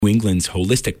England's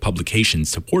holistic publication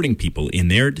supporting people in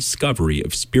their discovery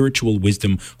of spiritual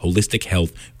wisdom, holistic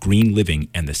health, green living,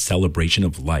 and the celebration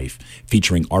of life,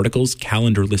 featuring articles,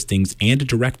 calendar listings, and a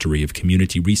directory of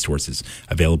community resources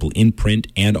available in print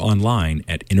and online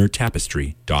at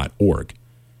innertapestry.org.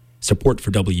 Support for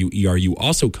WERU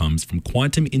also comes from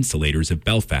Quantum Insulators of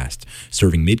Belfast,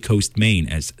 serving Mid-Coast Maine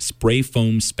as spray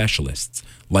foam specialists,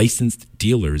 licensed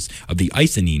dealers of the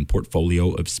Isonine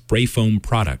portfolio of spray foam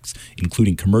products,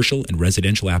 including commercial and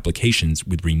residential applications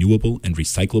with renewable and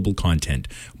recyclable content.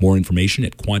 More information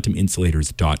at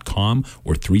quantuminsulators.com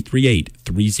or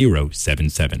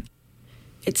 338-3077.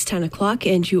 It's 10 o'clock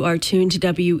and you are tuned to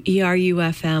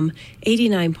WERU-FM,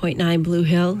 89.9 Blue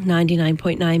Hill,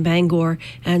 99.9 Bangor,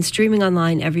 and streaming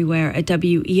online everywhere at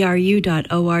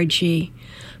weru.org.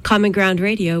 Common Ground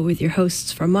Radio with your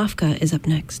hosts from MOFGA is up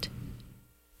next.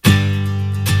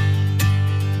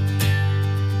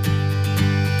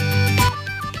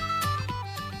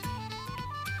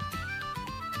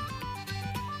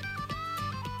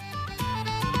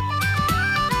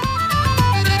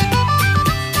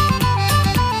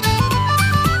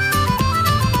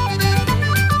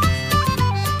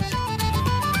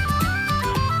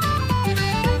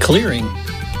 Clearing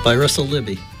by Russell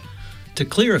Libby. To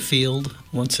clear a field,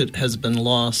 once it has been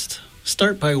lost,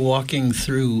 start by walking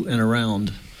through and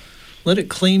around. Let it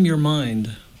claim your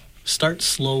mind. Start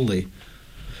slowly.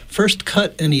 First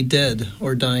cut any dead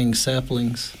or dying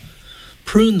saplings.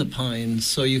 Prune the pines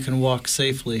so you can walk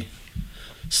safely.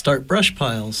 Start brush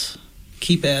piles.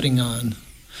 Keep adding on.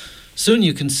 Soon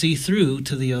you can see through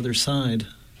to the other side.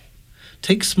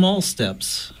 Take small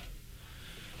steps.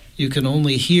 You can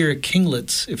only hear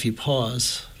kinglets if you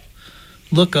pause.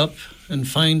 Look up and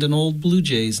find an old blue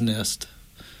jay's nest.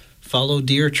 Follow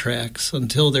deer tracks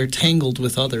until they're tangled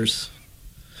with others.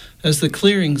 As the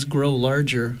clearings grow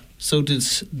larger, so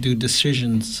do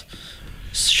decisions.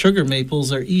 Sugar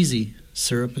maples are easy,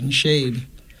 syrup and shade.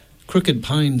 Crooked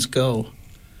pines go.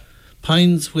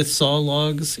 Pines with saw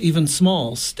logs, even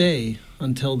small, stay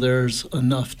until there's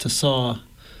enough to saw.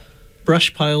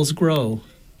 Brush piles grow.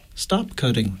 Stop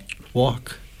cutting.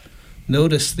 Walk.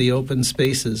 Notice the open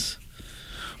spaces.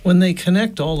 When they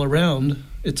connect all around,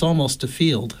 it's almost a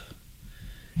field.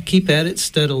 Keep at it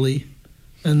steadily,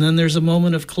 and then there's a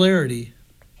moment of clarity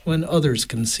when others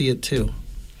can see it too.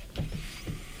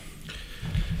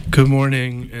 Good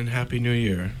morning and Happy New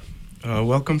Year.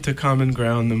 Welcome to Common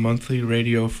Ground, the monthly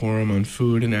radio forum on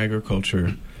food and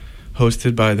agriculture,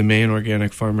 hosted by the Maine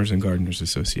Organic Farmers and Gardeners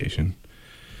Association.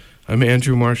 I'm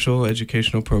Andrew Marshall,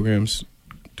 Educational Programs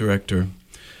Director,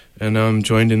 and I'm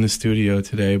joined in the studio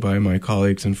today by my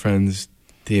colleagues and friends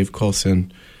Dave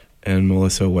Coulson and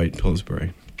Melissa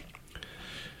White-Pillsbury.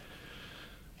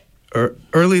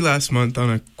 Early last month, on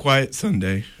a quiet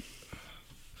Sunday,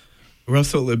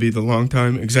 Russell Libby, the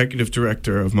longtime executive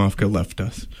director of MOFGA, left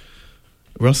us.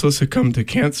 Russell succumbed to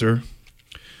cancer,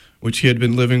 which he had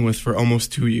been living with for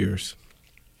almost 2 years.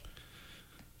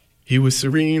 He was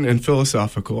serene and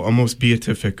philosophical, almost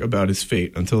beatific about his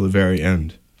fate until the very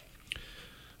end.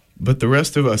 But the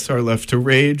rest of us are left to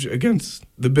rage against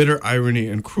the bitter irony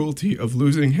and cruelty of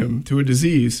losing him to a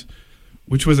disease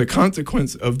which was a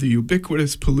consequence of the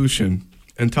ubiquitous pollution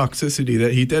and toxicity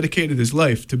that he dedicated his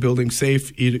life to building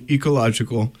safe,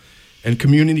 ecological, and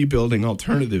community-building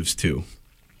alternatives to.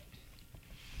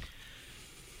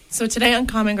 So today on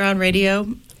Common Ground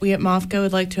Radio, we at MOFGA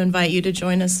would like to invite you to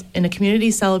join us in a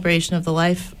community celebration of the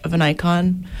life of an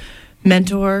icon,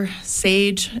 mentor,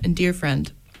 sage, and dear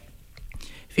friend.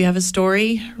 If you have a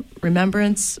story,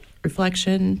 remembrance,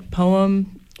 reflection,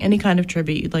 poem, any kind of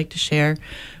tribute you'd like to share,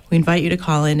 we invite you to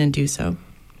call in and do so.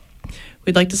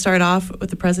 We'd like to start off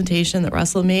with a presentation that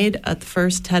Russell made at the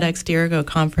first TEDx Dirigo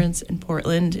conference in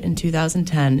Portland in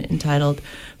 2010 entitled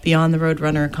Beyond the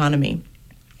Roadrunner Economy.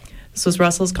 This was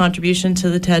Russell's contribution to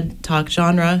the TED Talk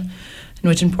genre, in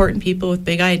which important people with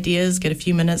big ideas get a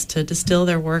few minutes to distill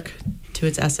their work to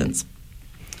its essence.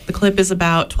 The clip is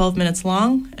about 12 minutes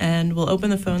long, and we'll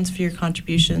open the phones for your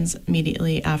contributions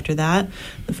immediately after that.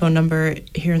 The phone number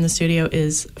here in the studio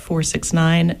is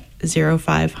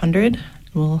 469-0500.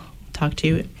 We'll talk to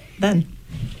you then.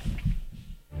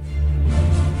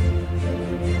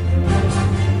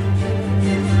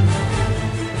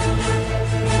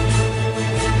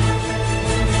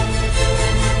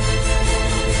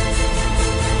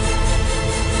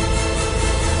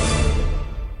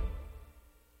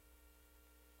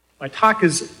 My talk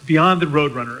is Beyond the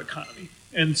Roadrunner Economy.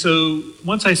 And so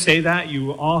once I say that,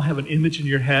 you all have an image in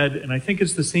your head, and I think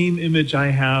it's the same image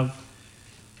I have.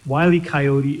 Wile E.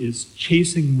 Coyote is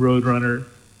chasing Roadrunner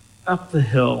up the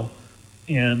hill,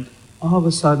 and all of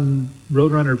a sudden,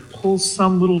 Roadrunner pulls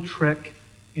some little trick,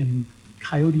 and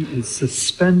Coyote is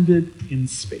suspended in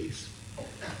space.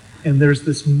 And there's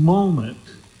this moment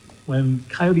when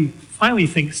Coyote finally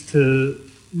thinks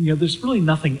there's really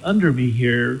nothing under me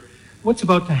here. What's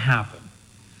about to happen?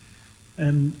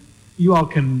 And you all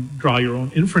can draw your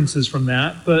own inferences from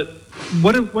that, but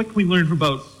what can we learn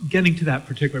about getting to that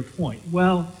particular point?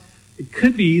 Well, it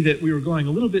could be that we were going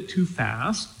a little bit too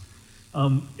fast.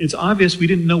 It's obvious we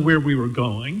didn't know where we were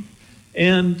going.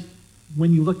 And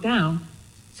when you look down,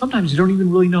 sometimes you don't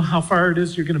even really know how far it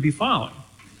is you're going to be falling.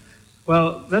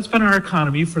 Well, that's been our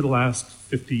economy for the last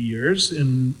 50 years,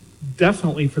 and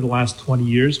definitely for the last 20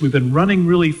 years. We've been running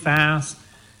really fast.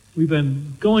 We've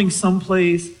been going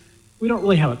someplace. We don't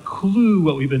really have a clue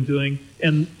what we've been doing.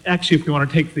 And actually, if you want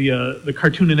to take the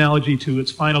cartoon analogy to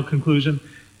its final conclusion,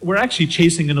 we're actually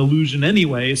chasing an illusion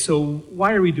anyway, so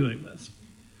why are we doing this?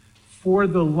 For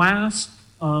the last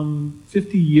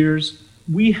 50 years,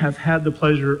 we have had the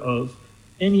pleasure of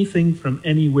anything from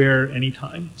anywhere,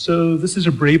 anytime. So this is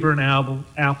a Braeburn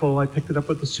apple. I picked it up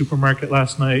at the supermarket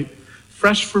last night.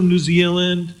 Fresh from New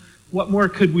Zealand. What more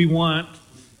could we want?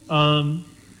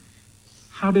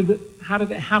 How did it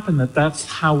happen that that's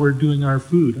how we're doing our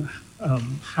food,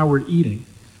 how we're eating?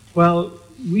 Well,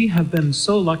 we have been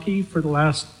so lucky for the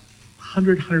last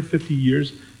 150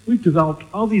 years. We've developed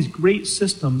all these great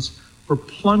systems for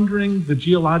plundering the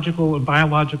geological and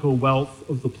biological wealth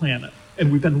of the planet.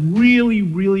 And we've been really,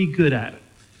 really good at it.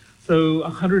 So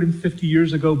 150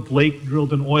 years ago, Blake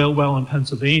drilled an oil well in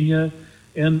Pennsylvania.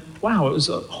 And wow, it was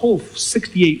a hole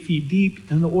 68 feet deep,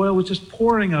 and the oil was just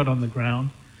pouring out on the ground.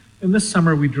 And this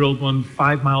summer, we drilled one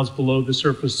 5 miles below the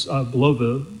surface, below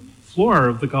the floor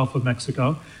of the Gulf of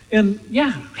Mexico. And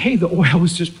yeah, hey, the oil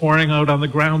was just pouring out on the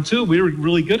ground too. We were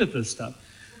really good at this stuff.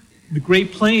 The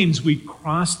Great Plains, we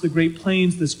crossed the Great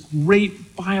Plains, this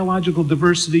great biological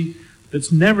diversity that's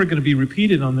never going to be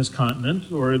repeated on this continent,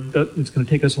 or it's going to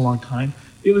take us a long time.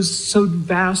 It was so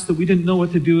vast that we didn't know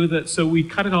what to do with it, so we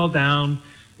cut it all down.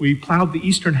 We plowed the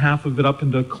eastern half of it up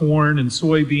into corn and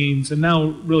soybeans, and now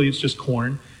really it's just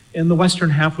corn. And the western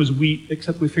half was wheat,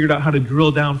 except we figured out how to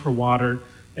drill down for water,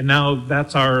 and now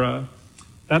that's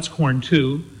corn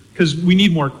too, because we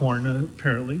need more corn,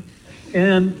 apparently.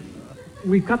 And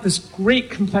we've got this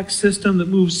great complex system that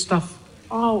moves stuff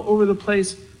all over the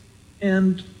place,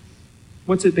 and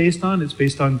what's it based on? It's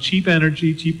based on cheap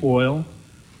energy, cheap oil.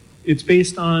 It's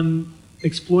based on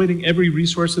exploiting every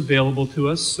resource available to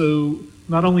us. So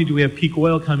not only do we have peak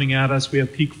oil coming at us, we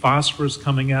have peak phosphorus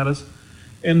coming at us.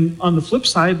 And on the flip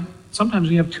side, sometimes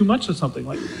we have too much of something,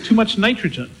 like too much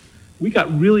nitrogen. We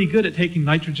got really good at taking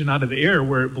nitrogen out of the air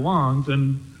where it belonged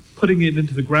and putting it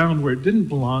into the ground where it didn't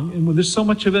belong. And when there's so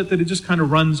much of it that it just kind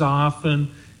of runs off, and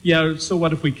yeah, so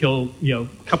what if we kill, a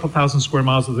couple thousand square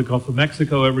miles of the Gulf of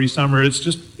Mexico every summer? It's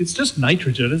just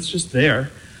nitrogen. It's just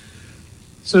there.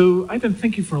 So I've been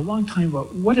thinking for a long time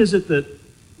about what is it that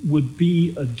would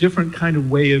be a different kind of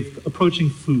way of approaching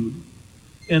food.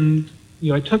 And,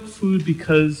 I took food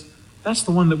because that's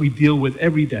the one that we deal with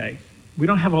every day. We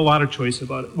don't have a lot of choice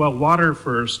about it. Well, water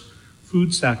first,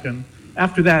 food second.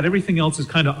 After that, everything else is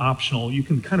kind of optional. You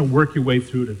can kind of work your way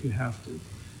through it if you have to.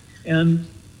 And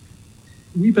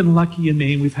we've been lucky in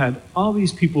Maine. We've had all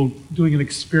these people doing an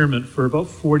experiment for about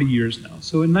 40 years now.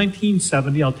 So in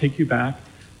 1970, I'll take you back,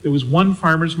 there was one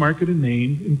farmer's market in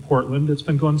Maine, in Portland. It's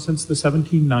been going since the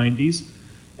 1790s,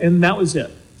 and that was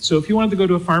it. So if you wanted to go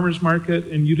to a farmer's market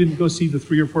and you didn't go see the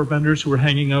 3 or 4 vendors who were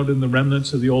hanging out in the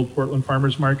remnants of the old Portland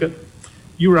farmer's market,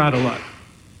 you were out of luck.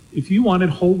 If you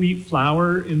wanted whole wheat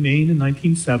flour in Maine in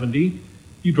 1970,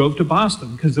 you drove to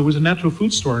Boston because there was a natural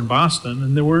food store in Boston,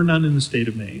 and there were none in the state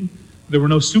of Maine. There were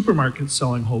no supermarkets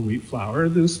selling whole wheat flour.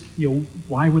 There's,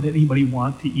 why would anybody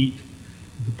want to eat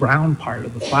the brown part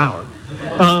of the flour?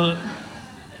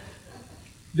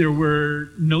 There were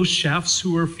no chefs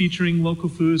who were featuring local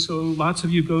food, so lots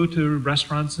of you go to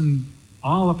restaurants and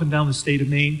all up and down the state of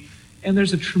Maine, and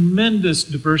there's a tremendous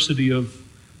diversity of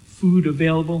food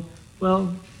available.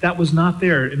 Well, that was not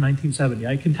there in 1970.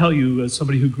 I can tell you, as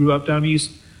somebody who grew up down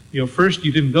east, first,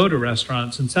 you didn't go to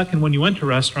restaurants, and second, when you went to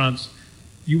restaurants,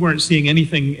 you weren't seeing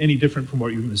anything any different from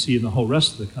what you were going to see in the whole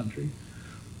rest of the country.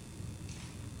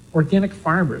 Organic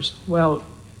farmers. Well,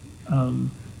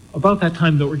 about that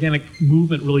time, the organic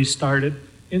movement really started,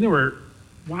 and there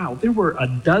were a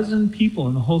dozen people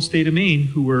in the whole state of Maine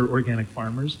who were organic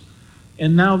farmers,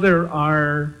 and now there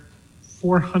are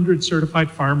 400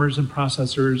 certified farmers and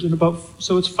processors, and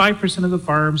so it's 5% of the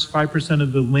farms, 5%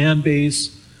 of the land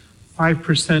base,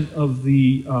 5% of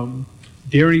the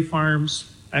dairy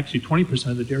farms, actually 20%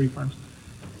 of the dairy farms.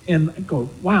 And I go,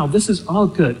 wow, this is all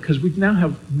good, because we now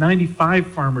have 95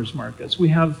 farmers markets. We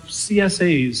have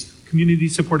CSAs,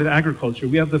 community-supported agriculture.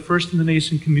 We have the first in the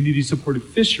nation community-supported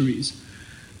fisheries.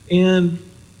 And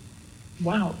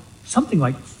wow, something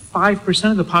like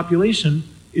 5% of the population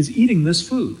is eating this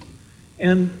food.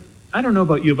 And I don't know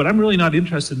about you, but I'm really not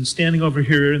interested in standing over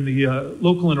here in the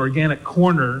local and organic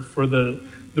corner for the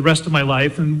rest of my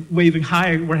life and waving,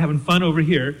 hi, we're having fun over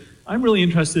here. I'm really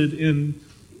interested in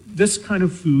this kind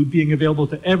of food being available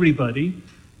to everybody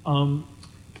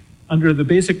under the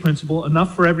basic principle,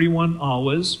 enough for everyone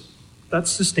always.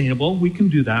 That's sustainable. We can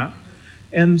do that.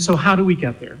 And so how do we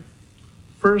get there?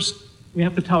 First, we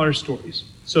have to tell our stories.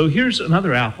 So here's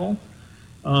another apple.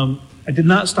 I did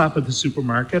not stop at the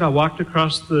supermarket. I walked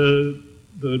across the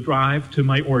drive to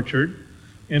my orchard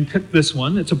and picked this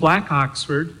one. It's a Black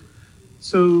Oxford.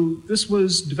 So this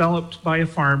was developed by a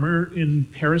farmer in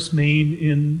Paris, Maine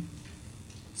in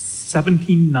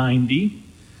 1790.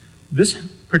 This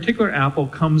particular apple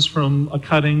comes from a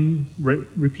cutting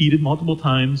repeated multiple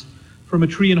times from a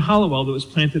tree in Hollowell that was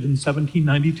planted in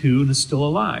 1792 and is still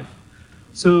alive.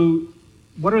 So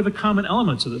what are the common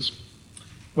elements of this?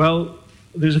 Well,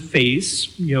 there's a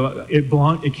face.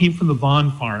 It came from the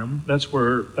Vaughan farm. That's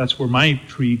where my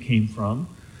tree came from.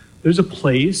 There's a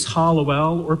place,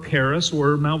 Hollowell or Paris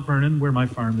or Mount Vernon, where my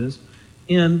farm is.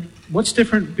 And what's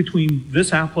different between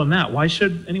this apple and that? Why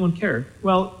should anyone care?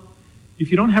 Well,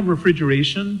 if you don't have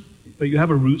refrigeration, but you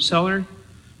have a root cellar,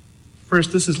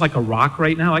 first, this is like a rock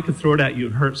right now. I could throw it at you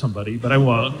and hurt somebody, but I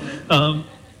won't.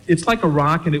 It's like a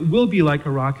rock, and it will be like a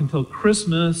rock until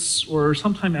Christmas or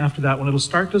sometime after that when it'll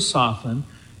start to soften.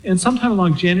 And sometime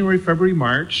along January, February,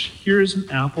 March, here's an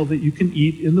apple that you can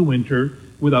eat in the winter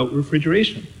without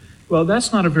refrigeration. Well,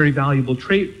 that's not a very valuable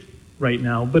trait right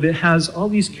now, but it has all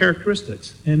these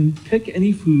characteristics. And pick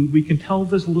any food, we can tell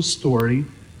this little story,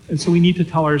 and so we need to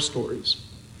tell our stories.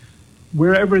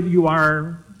 Wherever you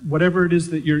are, whatever it is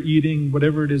that you're eating,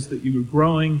 whatever it is that you're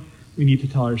growing, we need to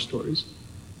tell our stories.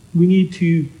 We need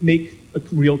to make a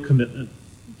real commitment.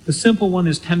 The simple one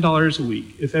is $10 a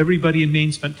week. If everybody in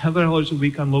Maine spent $10 a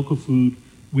week on local food,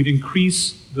 we'd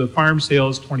increase the farm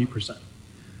sales 20%.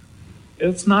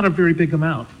 It's not a very big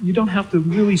amount. You don't have to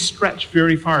really stretch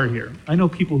very far here. I know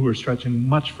people who are stretching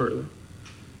much further.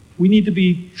 We need to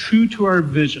be true to our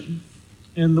vision.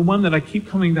 And the one that I keep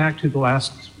coming back to the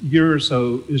last year or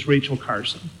so is Rachel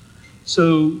Carson.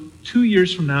 So 2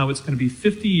 years from now, it's going to be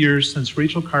 50 years since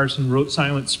Rachel Carson wrote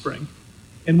Silent Spring.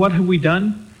 And what have we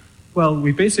done? Well,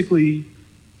 we basically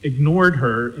ignored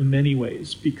her in many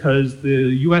ways because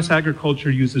the U.S.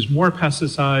 agriculture uses more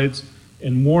pesticides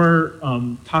and more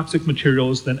toxic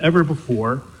materials than ever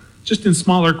before, just in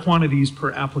smaller quantities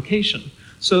per application.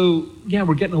 So, yeah,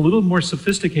 we're getting a little more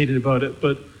sophisticated about it,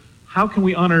 but how can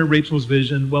we honor Rachel's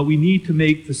vision? Well, we need to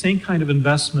make the same kind of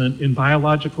investment in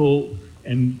biological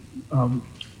and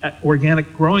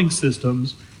organic growing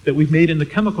systems that we've made in the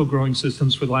chemical growing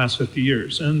systems for the last 50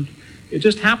 years. And it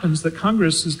just happens that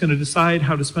Congress is going to decide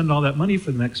how to spend all that money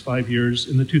for the next 5 years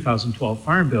in the 2012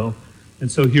 Farm Bill,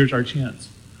 and so here's our chance.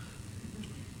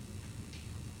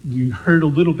 We heard a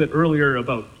little bit earlier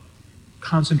about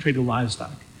concentrated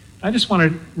livestock. I just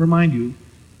want to remind you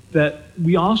that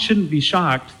we all shouldn't be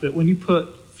shocked that when you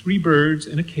put 3 birds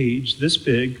in a cage this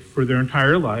big for their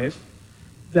entire life,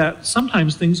 that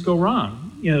sometimes things go wrong.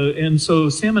 And so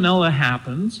salmonella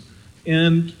happens,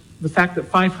 and the fact that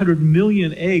 500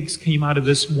 million eggs came out of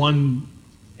this one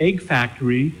egg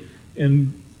factory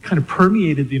and kind of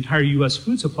permeated the entire U.S.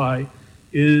 food supply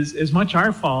is as much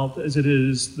our fault as it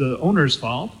is the owner's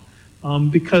fault,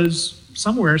 because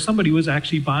somewhere somebody was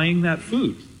actually buying that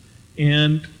food.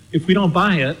 And if we don't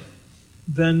buy it,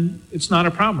 then it's not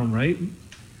a problem, right?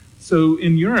 So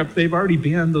in Europe, they've already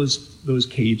banned those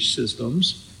cage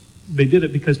systems. They did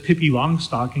it because Pippi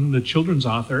Longstocking, the children's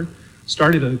author,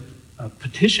 started a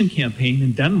petition campaign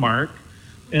in Denmark,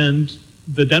 and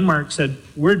the Denmark said,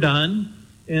 we're done,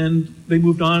 and they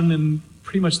moved on, and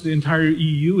pretty much the entire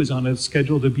EU is on a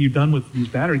schedule to be done with these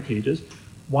battery cages.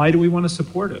 Why do we want to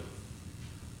support it?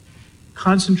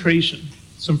 Concentration.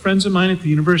 Some friends of mine at the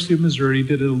University of Missouri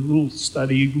did a little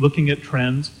study looking at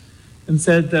trends and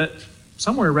said that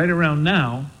somewhere right around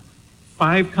now,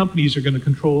 5 companies are going to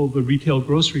control the retail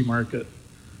grocery market.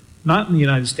 Not in the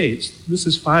United States. This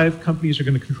is 5 companies are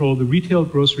going to control the retail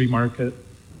grocery market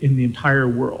in the entire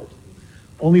world.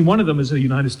 Only one of them is a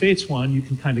United States one. You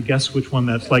can kind of guess which one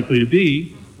that's likely to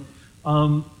be.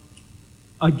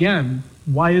 Again,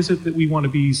 why is it that we want to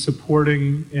be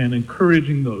supporting and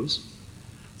encouraging those?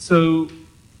 So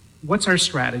what's our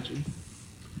strategy?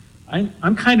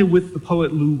 I'm kind of with the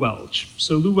poet Lew Welch.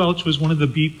 So Lew Welch was one of the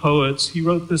Beat poets. He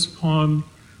wrote this poem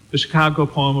the Chicago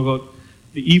poem about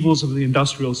the evils of the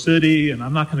industrial city, and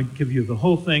I'm not going to give you the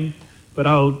whole thing, but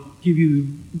I'll give you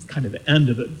kind of the end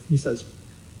of it. He says,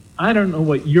 I don't know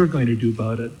what you're going to do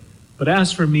about it, but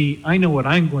as for me, I know what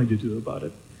I'm going to do about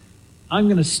it. I'm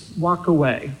going to walk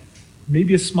away.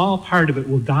 Maybe a small part of it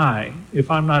will die if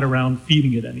I'm not around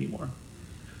feeding it anymore.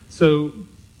 So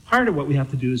part of what we have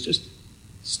to do is just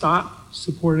stop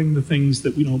supporting the things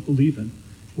that we don't believe in.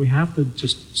 We have to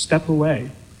just step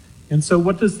away. And so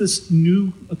what does this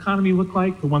new economy look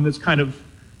like, the one that's kind of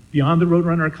beyond the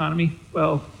Roadrunner economy?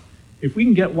 Well, if we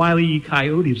can get Wile E.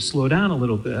 Coyote to slow down a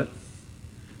little bit,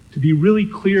 to be really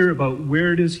clear about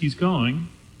where it is he's going,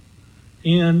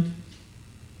 and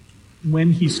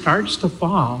when he starts to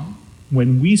fall,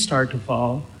 when we start to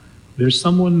fall, there's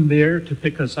someone there to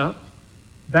pick us up.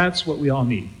 That's what we all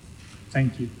need.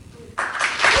 Thank you.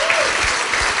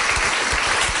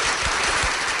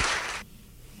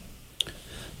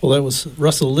 Well, that was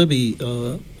Russell Libby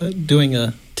doing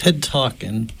a TED Talk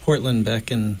in Portland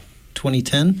back in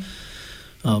 2010.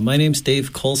 My name's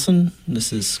Dave Colson.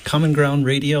 This is Common Ground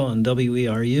Radio on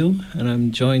WERU, and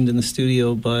I'm joined in the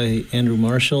studio by Andrew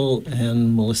Marshall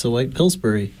and Melissa White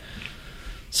Pillsbury.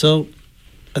 So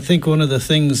I think one of the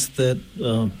things that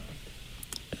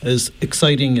is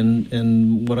exciting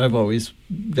and what I've always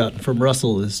gotten from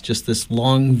Russell is just this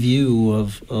long view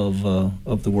of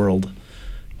the world.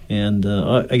 And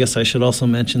I guess I should also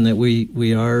mention that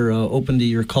we are open to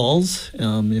your calls.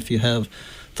 If you have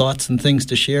thoughts and things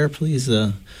to share, please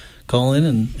call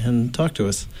in and talk to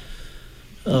us.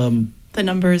 The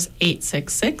number is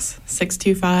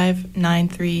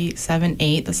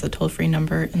 866-625-9378. That's the toll-free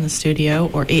number in the studio,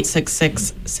 or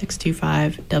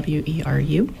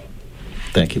 866-625-WERU.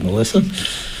 Thank you, Melissa.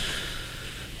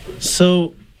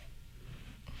 So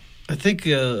I think,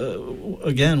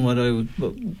 again,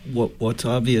 what's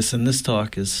obvious in this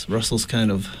talk is Russell's kind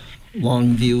of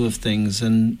long view of things,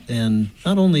 and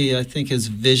not only, I think, his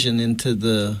vision into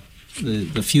the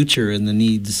future and the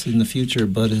needs in the future,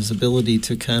 but his ability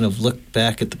to kind of look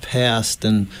back at the past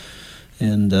and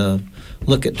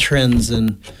look at trends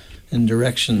and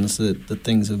directions that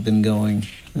things have been going.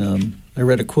 I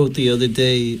read a quote the other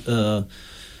day. I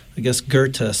guess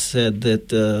Goethe said that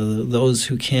those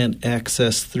who can't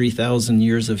access 3,000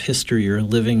 years of history are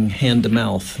living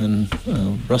hand-to-mouth, and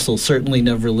Russell certainly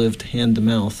never lived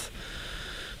hand-to-mouth.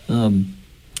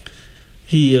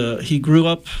 He grew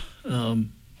up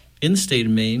in the state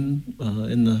of Maine,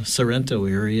 in the Sorrento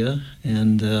area,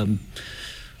 and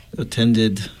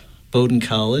attended Bowdoin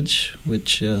College,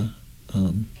 which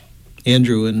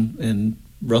Andrew and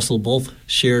Russell both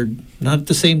shared, not at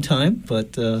the same time,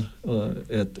 but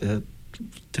at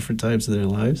different times of their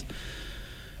lives.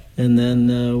 And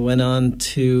then went on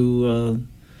to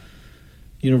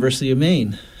University of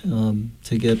Maine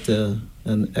to get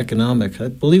an economic, I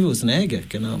believe it was an ag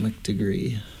economic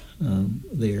degree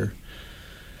there.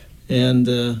 And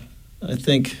I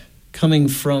think coming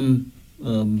from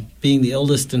being the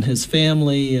eldest in his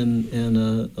family and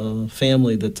a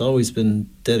family that's always been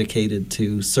dedicated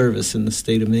to service in the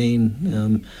state of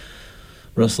Maine,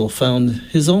 Russell found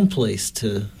his own place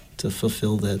to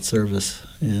fulfill that service,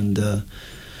 and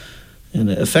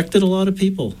it affected a lot of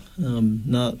people,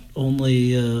 not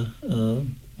only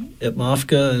at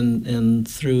MOFGA and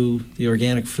through the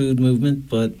organic food movement,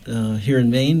 but here in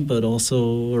Maine, but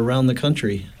also around the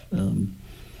country.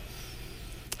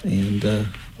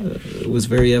 It was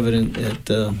very evident at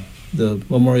the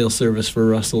memorial service for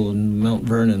Russell in Mount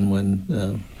Vernon,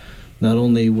 when not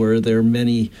only were there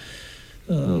many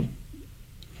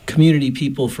community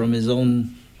people from his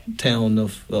own town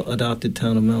of adopted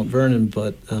town of Mount Vernon,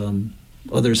 but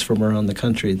others from around the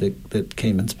country that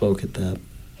came and spoke at that.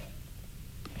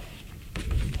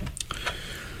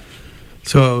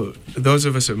 So those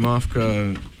of us at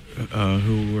MOFGA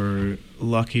who were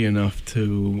lucky enough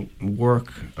to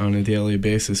work on a daily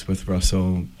basis with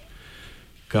Russell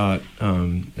got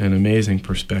an amazing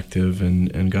perspective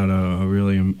and got a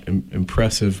really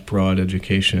impressive broad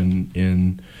education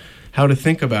in how to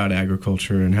think about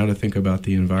agriculture and how to think about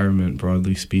the environment,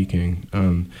 broadly speaking.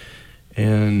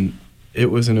 And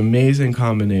it was an amazing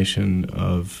combination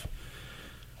of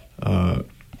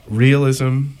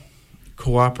realism,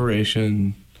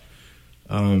 cooperation,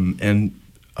 and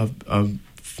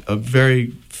a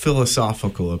very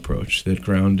philosophical approach that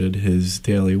grounded his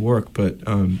daily work. But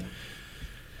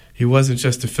he wasn't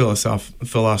just a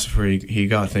philosopher. He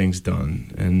got things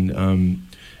done, and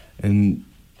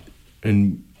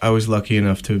I was lucky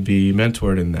enough to be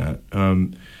mentored in that.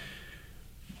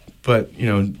 But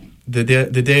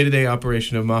the day-to-day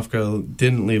operation of MOFGA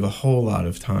didn't leave a whole lot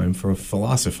of time for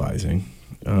philosophizing,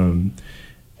 and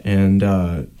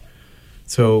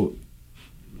So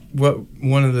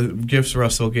one of the gifts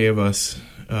Russell gave us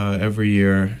every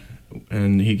year,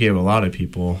 and he gave a lot of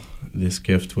people this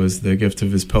gift, was the gift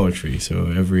of his poetry. So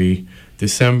every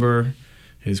December,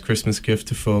 his Christmas gift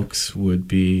to folks would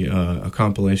be a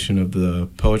compilation of the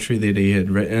poetry that he had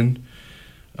written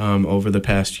over the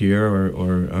past year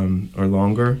or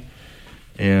longer.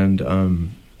 And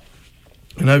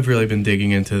I've really been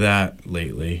digging into that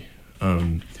lately.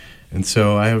 And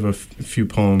so I have a few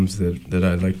poems that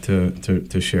I'd like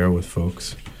to share with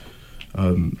folks.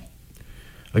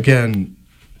 Again,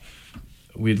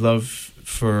 we'd love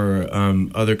for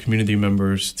other community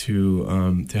members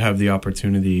to have the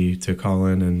opportunity to call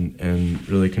in and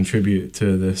really contribute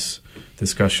to this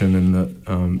discussion and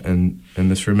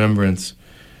this remembrance.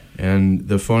 And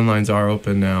the phone lines are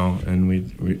open now, and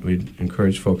we'd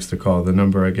encourage folks to call. The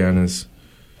number again is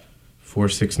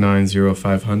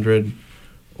 469-0500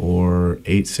 or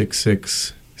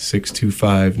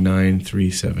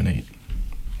 866-625-9378.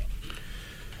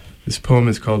 This poem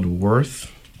is called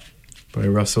Worth by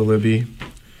Russell Libby,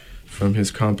 from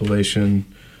his compilation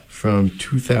from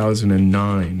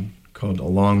 2009 called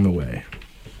Along the Way.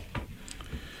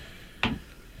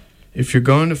 If you're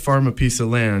going to farm a piece of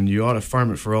land, you ought to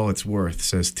farm it for all it's worth,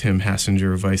 says Tim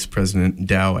Hassinger, Vice President,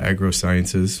 Dow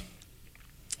AgroSciences.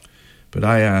 But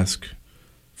I ask,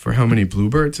 for how many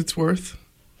bluebirds it's worth?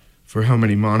 For how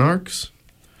many monarchs?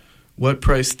 What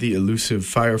price the elusive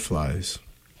fireflies?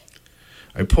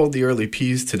 I pulled the early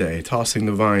peas today, tossing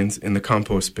the vines in the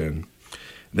compost bin.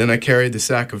 Then I carried the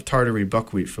sack of Tartary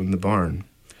buckwheat from the barn.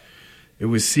 It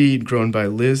was seed grown by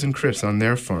Liz and Chris on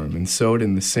their farm and sowed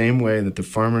in the same way that the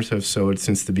farmers have sowed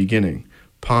since the beginning,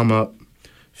 palm up,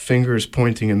 fingers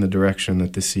pointing in the direction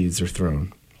that the seeds are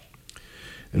thrown.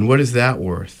 And what is that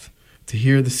worth? To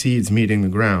hear the seeds meeting the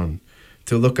ground,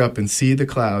 to look up and see the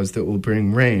clouds that will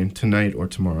bring rain tonight or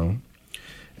tomorrow,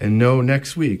 and know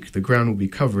next week the ground will be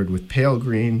covered with pale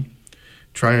green,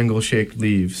 triangle-shaped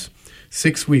leaves,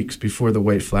 6 weeks before the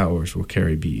white flowers will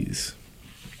carry bees.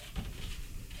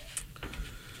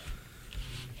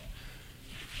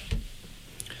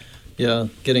 Yeah,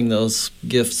 getting those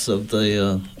gifts of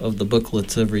the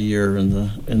booklets every year in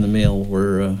the mail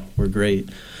were great,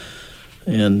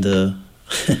 and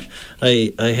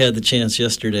I had the chance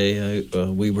yesterday.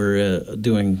 We were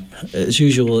doing, as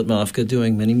usual at MOFGA,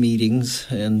 doing many meetings,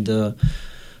 and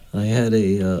I had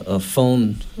a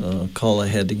phone call I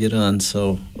had to get on.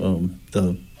 So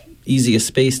the easiest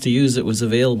space to use that was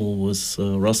available was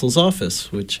Russell's office,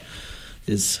 which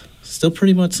is still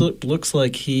pretty much looks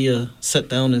like he set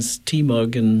down his tea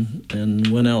mug and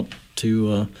went out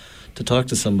to talk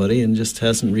to somebody and just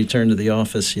hasn't returned to the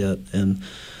office yet. And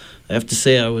I have to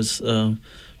say I was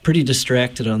pretty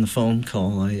distracted on the phone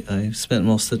call. I spent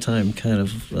most of the time kind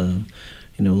of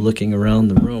looking around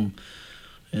the room.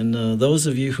 And those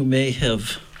of you who may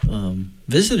have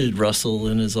visited Russell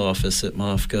in his office at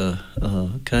MOFGA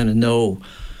kind of know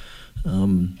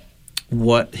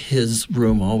what his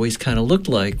room always kind of looked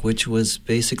like, which was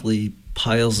basically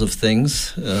piles of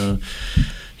things.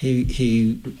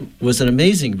 He was an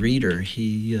amazing reader.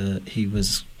 He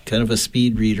was kind of a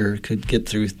speed reader, could get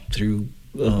through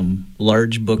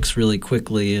large books really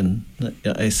quickly. And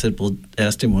I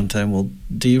asked him one time, well,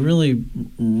 do you really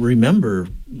remember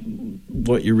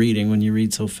what you're reading when you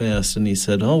read so fast? And he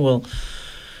said, oh, well,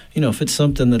 if it's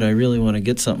something that I really want to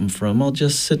get something from, I'll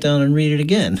just sit down and read it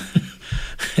again.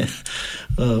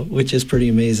 Which is pretty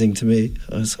amazing to me.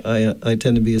 I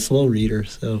tend to be a slow reader,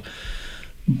 so.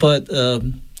 But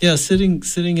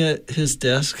sitting at his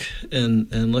desk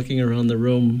and looking around the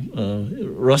room,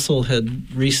 Russell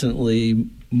had recently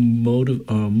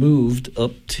moved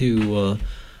up to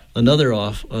another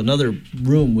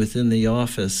room within the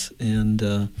office,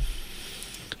 and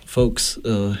folks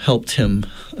helped him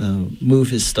move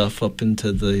his stuff up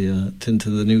into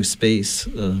the new space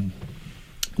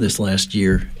this last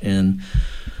year. And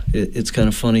it's kind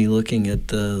of funny looking at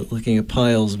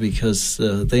piles, because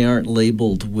they aren't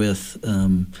labeled with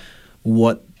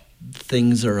what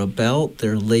things are about.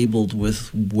 They're labeled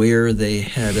with where they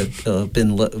had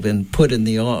been put in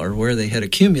the or where they had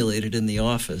accumulated in the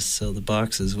office. So the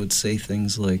boxes would say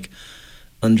things like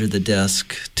under the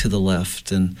desk to the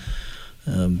left, and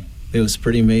it was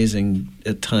pretty amazing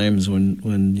at times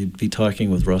when you'd be talking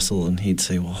with Russell and he'd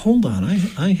say, well, hold on,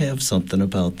 I have something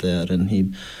about that, and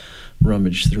he'd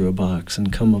rummage through a box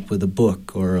and come up with a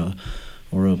book or a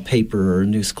paper or a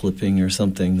news clipping or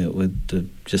something that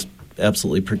would just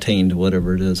absolutely pertain to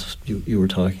whatever it is you were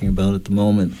talking about at the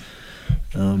moment.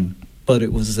 But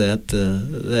it was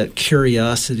that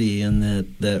curiosity and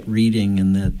that reading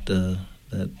and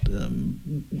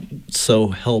so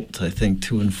helped, I think,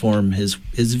 to inform his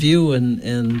view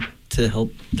and to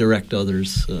help direct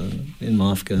others in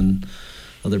Mafca and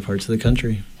other parts of the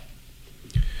country.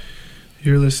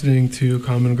 You're listening to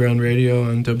Common Ground Radio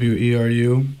on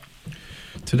WERU.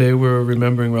 Today we're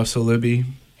remembering Russell Libby,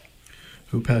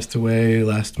 who passed away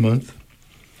last month.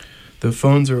 The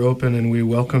phones are open and we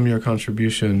welcome your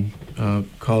contribution.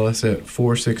 Call us at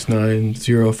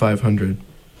 469-0500.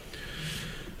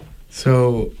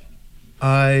 So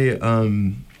I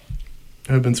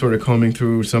have been sort of combing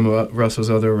through some of Russell's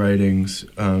other writings,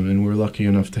 and we're lucky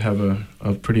enough to have a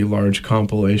pretty large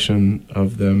compilation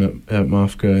of them at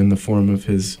Mafca in the form of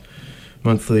his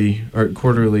monthly or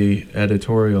quarterly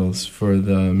editorials for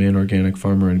the Maine Organic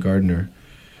Farmer and Gardener.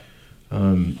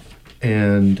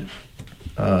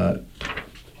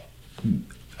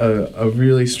 A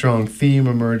really strong theme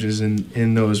emerges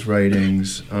in those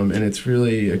writings, and it's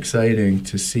really exciting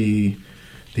to see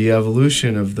the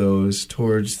evolution of those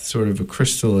towards sort of a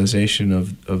crystallization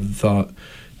of thought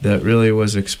that really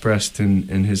was expressed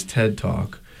in his TED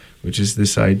Talk, which is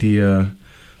this idea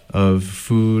of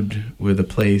food with a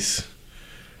place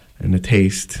and a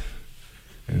taste.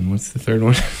 And what's the third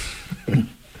one?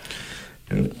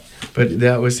 But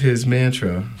that was his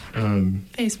mantra.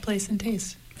 Face, place, and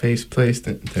taste. Face, place,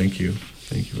 thank you.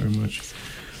 Thank you very much.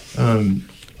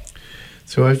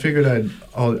 So I figured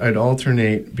I'd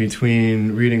alternate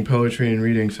between reading poetry and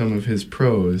reading some of his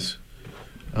prose.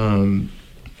 And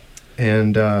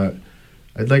I'd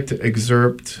like to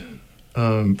excerpt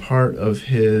part of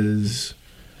his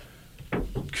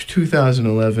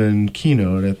 2011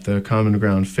 keynote at the Common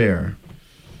Ground Fair.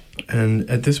 And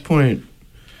at this point,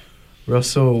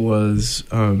 Russell was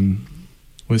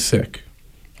sick,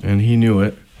 and he knew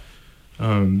it.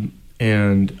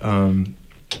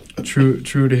 True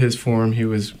to his form, he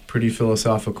was pretty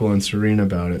philosophical and serene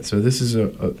about it. So this is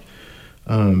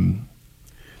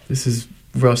this is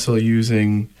Russell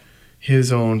using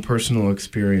his own personal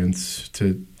experience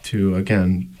to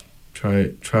again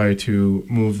try to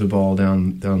move the ball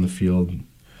down the field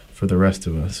for the rest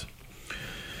of us.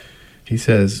 He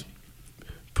says,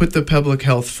 "Put the public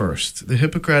health first. The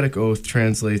Hippocratic Oath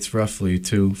translates roughly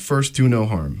to first do no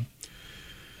harm.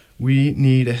 We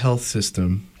need a health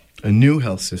system, a new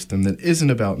health system that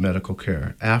isn't about medical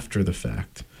care after the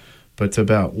fact, but it's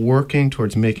about working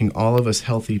towards making all of us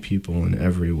healthy people in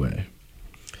every way.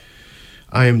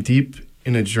 I am deep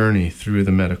in a journey through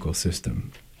the medical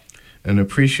system and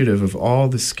appreciative of all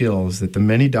the skills that the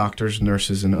many doctors,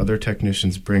 nurses, and other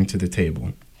technicians bring to the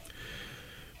table.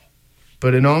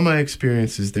 But in all my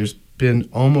experiences, there's been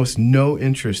almost no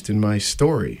interest in my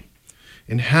story,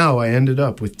 in how I ended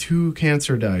up with 2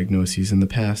 cancer diagnoses in the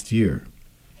past year.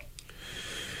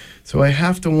 So I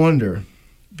have to wonder,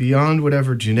 beyond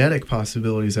whatever genetic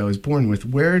possibilities I was born with,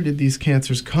 where did these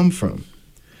cancers come from?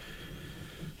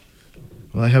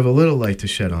 Well, I have a little light to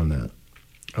shed on that.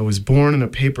 I was born in a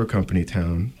paper company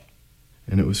town,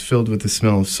 and it was filled with the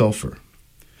smell of sulfur.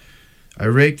 I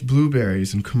raked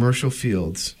blueberries in commercial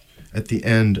fields at the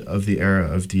end of the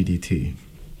era of DDT.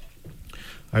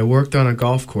 I worked on a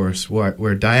golf course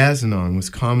where diazinon was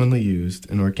commonly used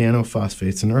and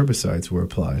organophosphates and herbicides were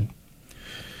applied.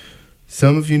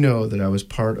 Some of you know that I was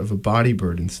part of a body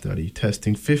burden study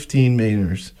testing 15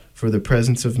 Mainers for the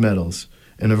presence of metals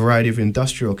and a variety of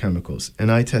industrial chemicals, and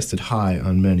I tested high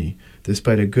on many,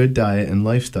 despite a good diet and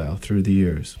lifestyle through the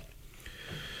years.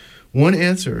 One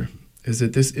answer is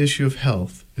that this issue of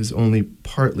health is only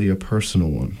partly a personal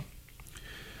one.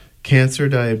 Cancer,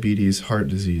 diabetes, heart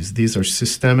disease, these are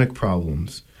systemic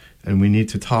problems, and we need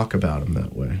to talk about them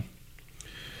that way.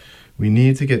 We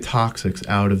need to get toxics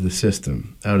out of the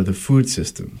system, out of the food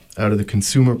system, out of the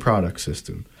consumer product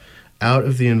system, out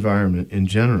of the environment in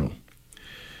general.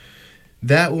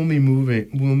 That will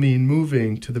mean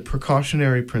moving to the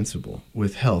precautionary principle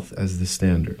with health as the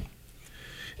standard.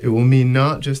 It will mean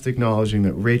not just acknowledging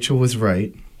that Rachel was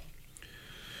right,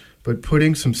 but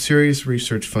putting some serious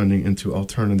research funding into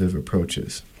alternative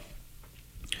approaches.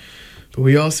 But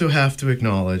we also have to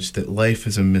acknowledge that life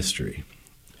is a mystery.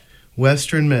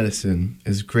 Western medicine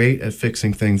is great at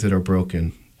fixing things that are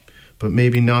broken, but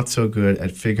maybe not so good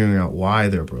at figuring out why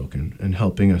they're broken and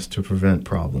helping us to prevent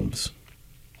problems.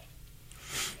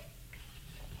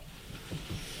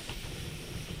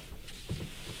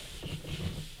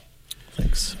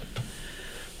 Thanks.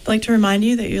 I'd like to remind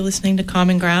you that you're listening to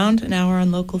Common Ground, an hour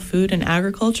on local food and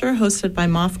agriculture, hosted by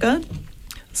Mafca.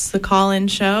 This is the call-in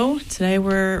show. Today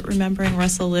we're remembering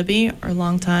Russell Libby, our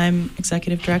longtime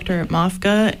executive director at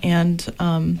Mafca,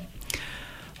 and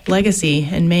legacy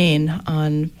in Maine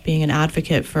on being an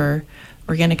advocate for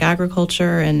organic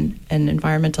agriculture and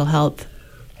environmental health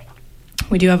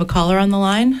We do have a caller on the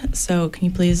line, so can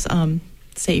you please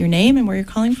state your name and where you're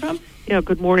calling from? Yeah,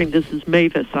 good morning. This is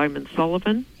Mavis. I'm in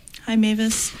Sullivan. Hi,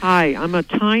 Mavis. Hi, I'm a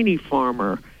tiny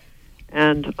farmer,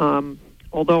 and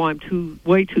although I'm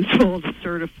way too small to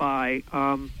certify,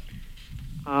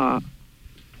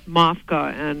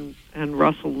 Mafka and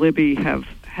Russell Libby have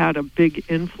had a big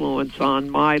influence on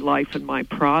my life and my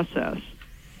process.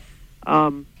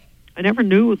 I never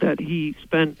knew that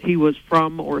he was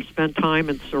from or spent time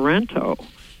in Sorrento,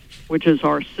 which is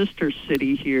our sister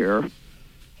city here.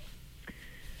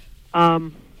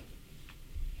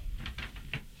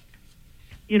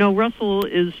 Russell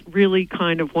is really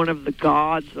kind of one of the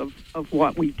gods of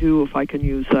what we do, if I can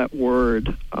use that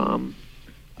word.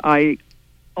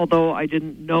 Although I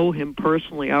didn't know him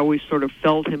personally, I always sort of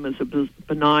felt him as a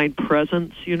benign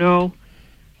presence,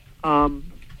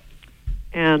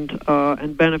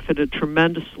 and benefited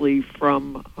tremendously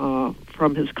from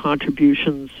his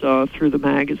contributions through the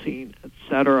magazine,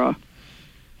 etc.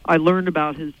 I learned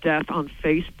about his death on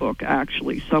Facebook.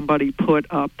 Actually, somebody put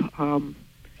up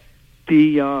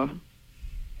the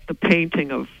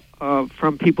painting of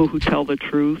From People Who Tell the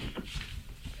Truth,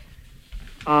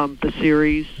 the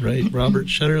series. Right, Robert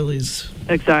Shetterly's.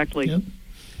 Exactly. Yep.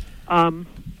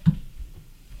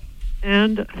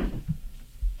 And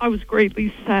I was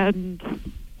greatly saddened.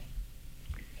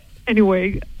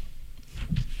 Anyway,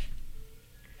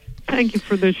 thank you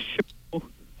for this show.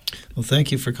 Well,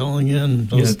 thank you for calling in.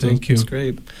 Thank you. It's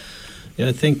great. Yeah,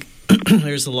 I think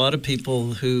there's a lot of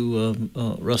people who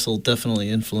Russell definitely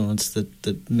influenced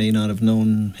that may not have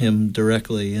known him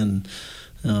directly, and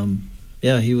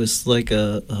he was like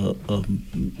a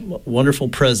wonderful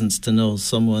presence to know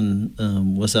someone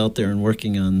was out there and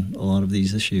working on a lot of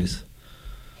these issues.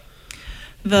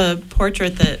 The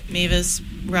portrait that Mavis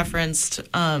referenced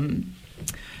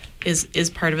is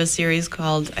part of a series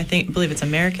called, I believe it's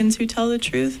Americans Who Tell the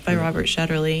Truth by Robert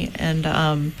Shetterly,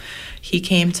 and he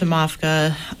came to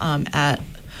MOFGA at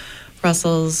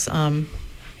Russell's.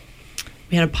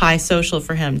 We had a pie social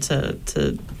for him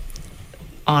to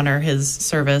honor his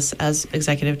service as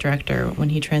executive director when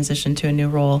he transitioned to a new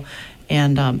role,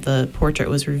 and the portrait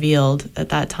was revealed at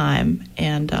that time,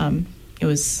 and it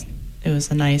was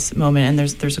a nice moment. And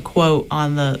there's a quote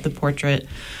on the portrait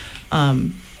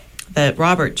that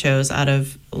Robert chose out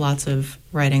of lots of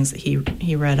writings that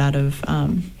he read out of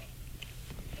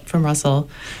from Russell.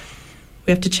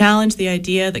 We have to challenge the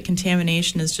idea that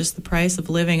contamination is just the price of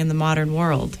living in the modern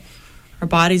world. Our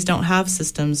bodies don't have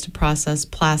systems to process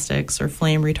plastics or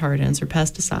flame retardants or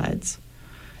pesticides.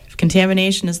 If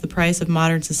contamination is the price of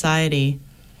modern society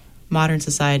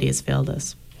has failed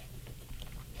us.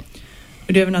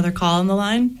 We do have another call on the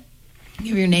line.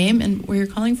 Give your name and where you're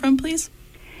calling from, please.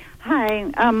 Hi,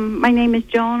 my name is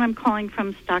Joan. I'm calling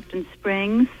from Stockton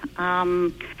Springs.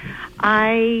 I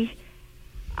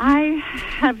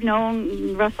have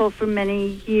known Russell for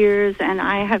many years, and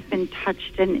I have been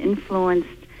touched and influenced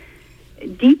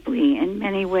deeply in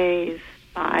many ways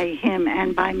by him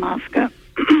and by Mafka.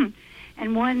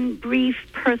 And one brief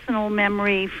personal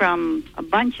memory from a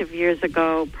bunch of years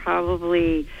ago,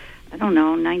 probably,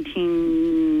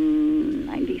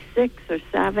 1996 or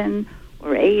 7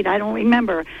 or 8, I don't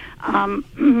remember.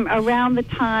 Around the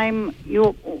time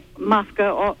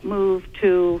Mafka moved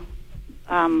to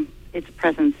its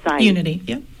present site. Unity,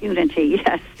 yeah. Unity,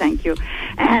 yes, thank you.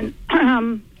 And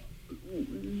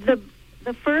the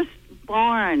first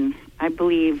barn, I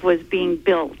believe, was being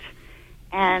built.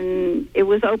 And it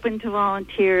was open to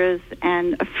volunteers,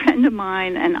 and a friend of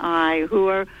mine and I, who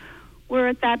were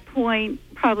at that point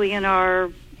probably in our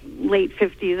late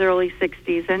 50s, early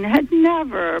 60s, and had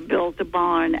never built a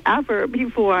barn ever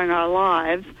before in our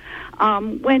lives,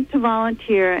 went to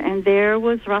volunteer, and there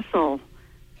was Russell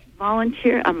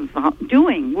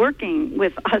working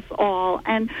with us all,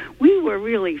 and we were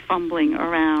really fumbling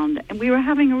around, and we were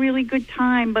having a really good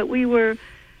time, but we were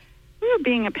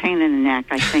being a pain in the neck,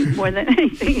 I think, more than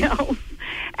anything else.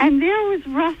 And there was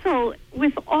Russell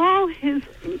with all his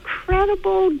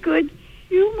incredible good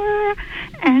humor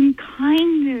and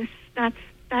kindness. That's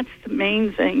the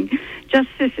main thing. Just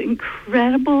this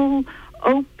incredible,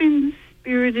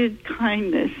 open-spirited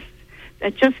kindness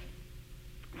that just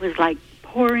was like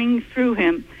pouring through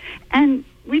him. And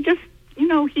we just,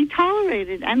 he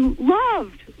tolerated and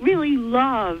really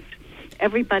loved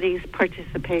everybody's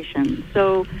participation.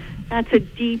 So that's a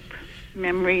deep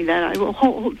memory that I will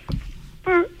hold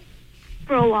for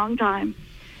a long time.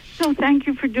 So thank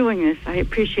you for doing this. I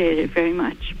appreciate it very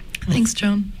much. Thanks,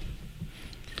 Joan.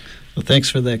 Well, thanks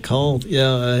for that call.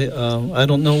 Yeah, I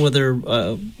don't know whether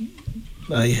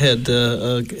I had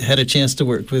a chance to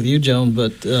work with you, Joan,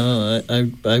 but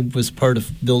I was part of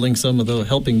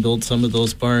helping build some of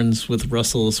those barns with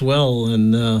Russell as well,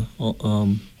 and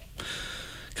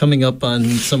coming up on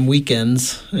some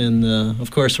weekends. And of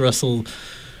course, Russell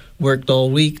worked all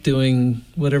week doing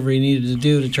whatever he needed to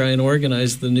do to try and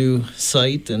organize the new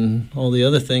site and all the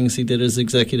other things he did as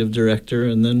executive director,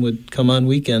 and then would come on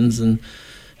weekends and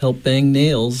help bang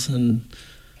nails. And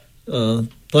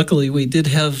luckily, we did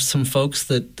have some folks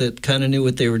that kind of knew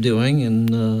what they were doing,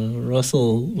 and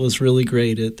Russell was really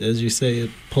great at, as you say, at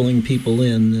pulling people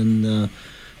in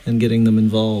and getting them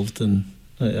involved. And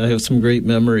I have some great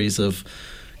memories of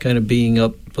kind of being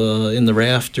up in the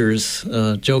rafters,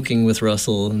 joking with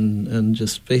Russell, and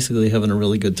just basically having a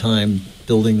really good time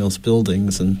building those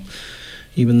buildings. And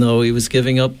even though he was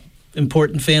giving up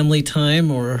important family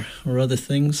time or other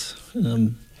things,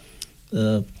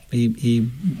 he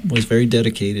was very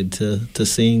dedicated to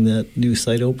seeing that new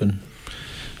site open.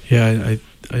 Yeah,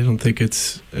 I don't think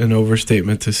it's an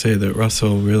overstatement to say that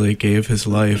Russell really gave his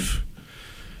life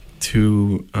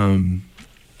to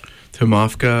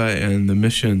MAFCA and the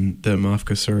mission that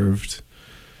MAFCA served,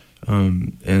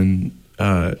 and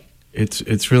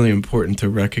it's really important to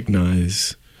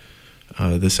recognize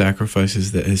the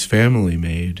sacrifices that his family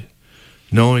made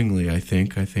knowingly. I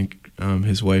think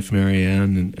his wife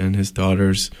Marianne and his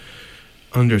daughters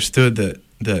understood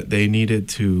that they needed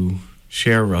to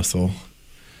share Russell,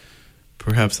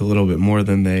 perhaps a little bit more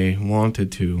than they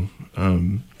wanted to,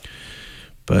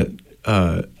 but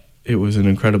it was an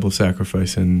incredible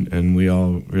sacrifice, and we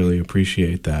all really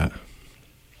appreciate that.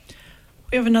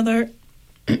 We have another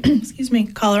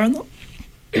caller on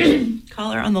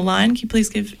the line. Can you please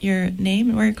give your name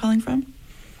and where you're calling from?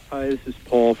 Hi, this is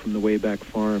Paul from the Wayback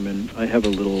Farm, and I have a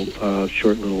little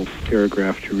short little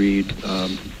paragraph to read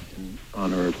in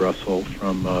honor of Russell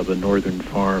from The Northern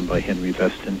Farm by Henry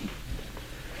Veston.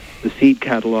 The seed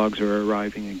catalogs are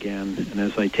arriving again, and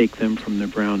as I take them from their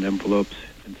brown envelopes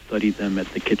and study them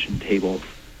at the kitchen table,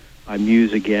 I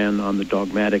muse again on the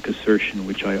dogmatic assertion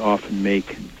which I often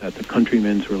make, that the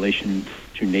countryman's relation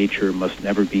to nature must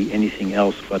never be anything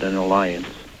else but an alliance.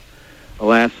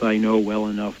 Alas, I know well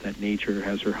enough that nature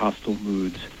has her hostile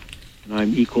moods, and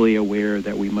I'm equally aware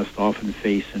that we must often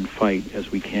face and fight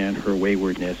as we can her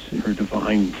waywardness, her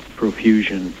divine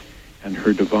profusion, and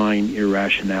her divine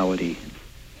irrationality.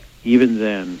 Even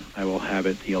then, I will have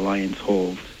it the alliance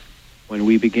holds. When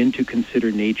we begin to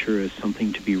consider nature as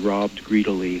something to be robbed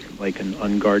greedily, like an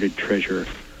unguarded treasure,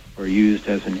 or used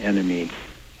as an enemy,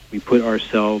 we put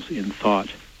ourselves in thought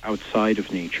outside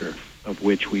of nature, of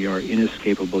which we are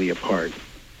inescapably a part.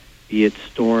 Be it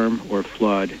storm or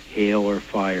flood, hail or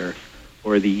fire,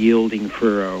 or the yielding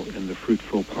furrow and the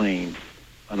fruitful plain,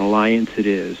 an alliance it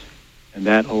is, and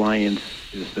that alliance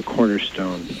is the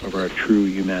cornerstone of our true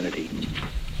humanity.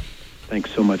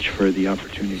 Thanks so much for the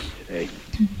opportunity today.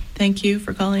 Thank you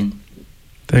for calling.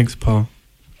 Thanks, Paul.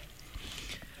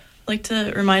 I'd like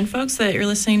to remind folks that you're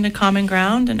listening to Common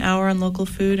Ground, an hour on local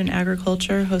food and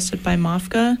agriculture hosted by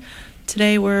MAFCA.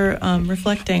 Today we're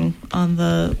reflecting on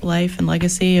the life and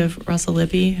legacy of Russell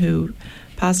Libby, who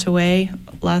passed away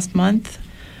last month.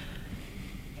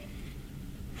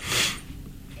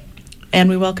 And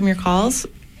we welcome your calls.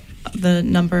 The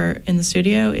number in the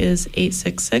studio is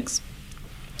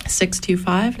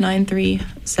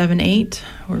 866-625-9378.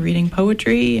 We're reading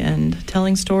poetry and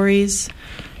telling stories,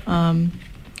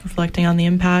 reflecting on the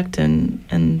impact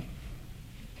and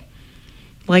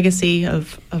legacy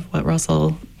of what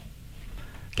Russell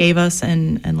gave us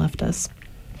and left us.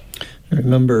 I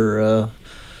remember,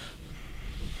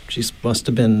 she must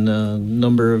have been a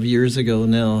number of years ago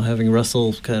now, having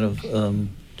Russell kind of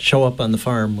show up on the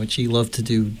farm, which he loved to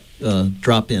do,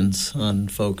 drop-ins on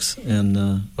folks, and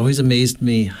always amazed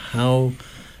me how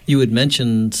you would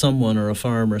mention someone or a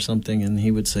farm or something, and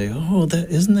he would say, "Oh,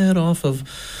 isn't that off of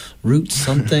Route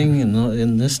something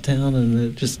in this town?"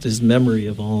 And just his memory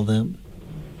of all of them.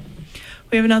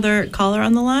 We have another caller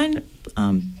on the line.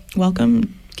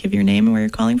 Welcome. Give your name and where you're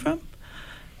calling from.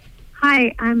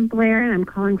 Hi, I'm Blair, and I'm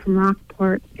calling from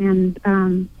Rockport, and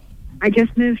I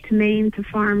just moved to Maine to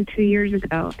farm 2 years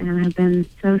ago, and I've been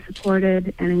so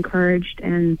supported and encouraged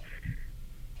and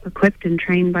equipped and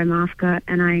trained by MAFCA,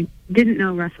 and I didn't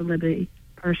know Russell Libby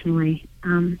personally,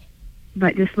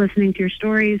 but just listening to your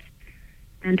stories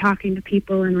and talking to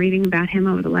people and reading about him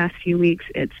over the last few weeks,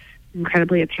 it's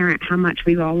incredibly apparent how much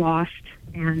we've all lost,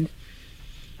 and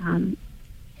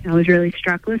I was really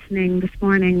struck listening this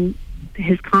morning to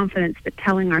his confidence that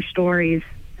telling our stories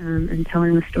and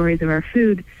telling the stories of our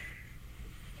food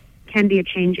can be a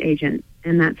change agent,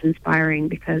 and that's inspiring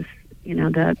because, you know,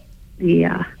 the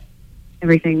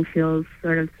everything feels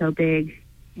sort of so big.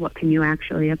 What can you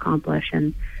actually accomplish?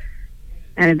 And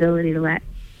that ability to let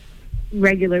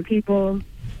regular people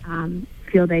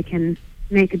feel they can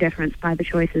make a difference by the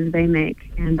choices they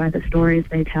make and by the stories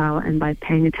they tell and by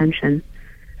paying attention.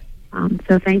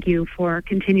 So thank you for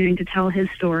continuing to tell his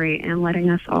story and letting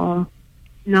us all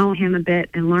know him a bit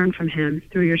and learn from him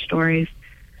through your stories.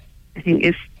 I think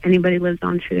if anybody lives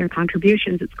on through their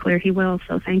contributions, it's clear he will.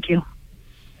 So thank you.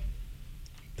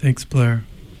 Thanks, Blair.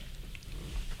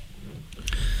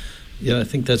 Yeah, I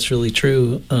think that's really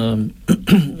true.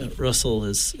 Russell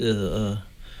has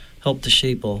helped to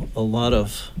shape a lot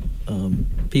of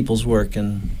people's work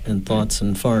and thoughts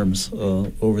and farms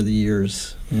over the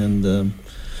years. And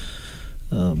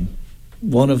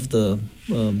one of the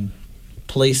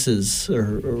places,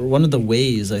 or one of the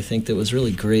ways I think that was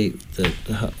really great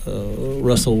that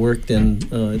Russell worked in,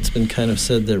 it's been kind of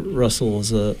said that Russell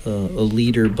was a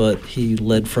leader, but he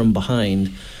led from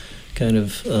behind, kind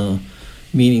of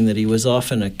meaning that he was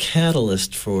often a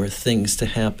catalyst for things to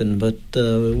happen, but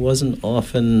it wasn't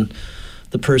often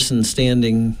the person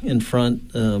standing in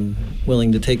front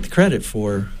willing to take the credit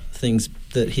for things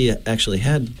that he actually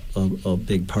had a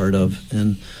big part of.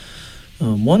 And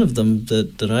one of them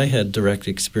that I had direct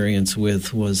experience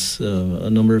with was a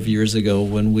number of years ago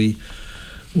when we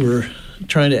were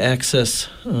trying to access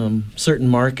certain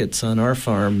markets on our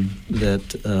farm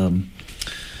that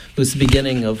it was the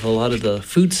beginning of a lot of the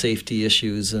food safety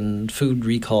issues and food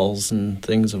recalls and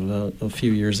things a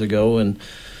few years ago. And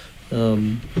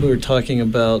we were talking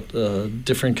about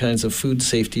different kinds of food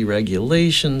safety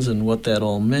regulations and what that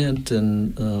all meant.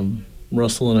 And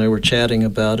Russell and I were chatting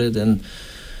about it. And,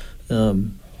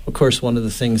 of course, one of the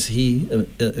things he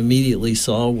immediately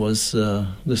saw was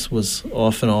this was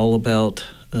often all about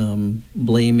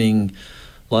blaming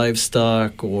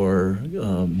livestock or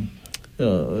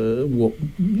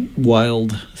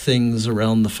wild things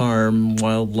around the farm,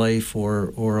 wildlife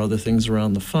or other things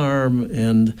around the farm.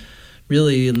 And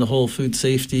really in the whole food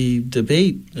safety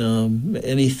debate,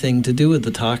 anything to do with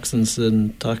the toxins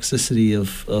and toxicity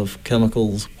of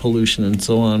chemicals, pollution, and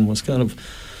so on was kind of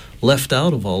left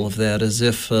out of all of that, as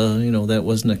if that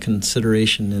wasn't a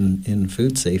consideration in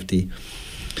food safety.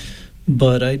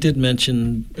 But I did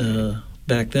mention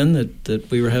back then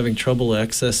that we were having trouble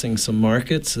accessing some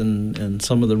markets and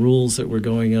some of the rules that were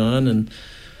going on,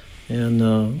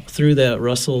 and through that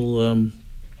Russell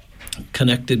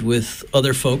connected with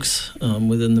other folks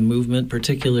within the movement,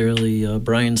 particularly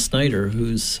Brian Snyder,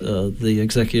 who's the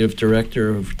executive director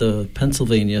of the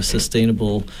Pennsylvania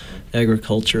Sustainable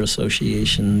Agriculture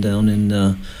Association down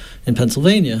in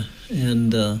Pennsylvania.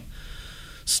 And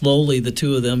slowly the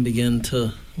two of them began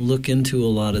to look into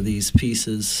a lot of these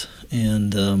pieces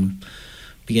and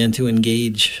began to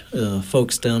engage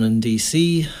folks down in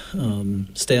D.C.,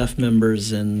 staff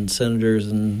members and senators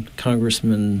and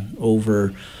congressmen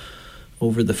over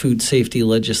the food safety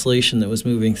legislation that was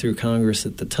moving through Congress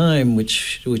at the time,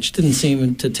 which didn't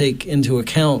seem to take into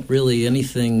account really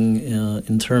anything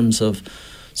in terms of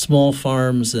small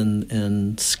farms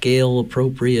and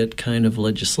scale-appropriate kind of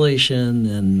legislation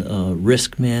and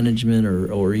risk management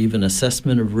or even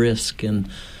assessment of risk. And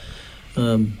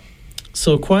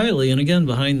so quietly, and again,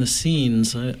 behind the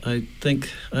scenes, I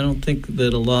don't think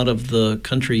that a lot of the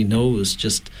country knows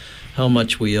just how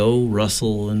much we owe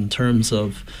Russell in terms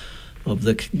of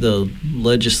the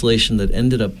legislation that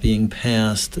ended up being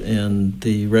passed and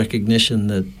the recognition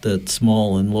that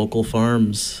small and local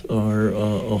farms are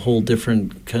a whole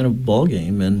different kind of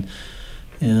ballgame,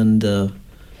 and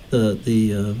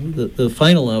the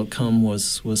final outcome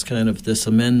was kind of this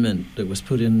amendment that was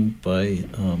put in by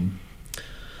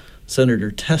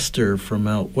Senator Tester from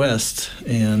out west,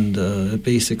 and it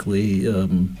basically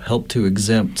helped to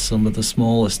exempt some of the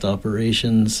smallest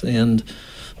operations and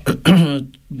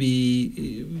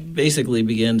basically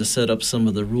began to set up some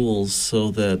of the rules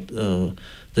so that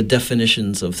the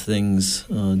definitions of things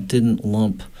didn't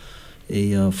lump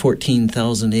a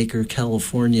 14,000-acre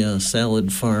California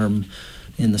salad farm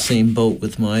in the same boat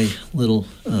with my little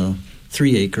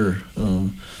 3-acre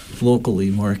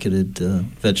locally marketed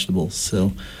vegetables.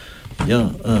 So,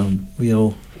 we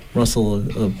owe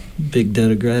Russell a big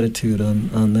debt of gratitude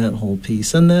on that whole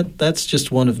piece. And that's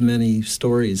just one of many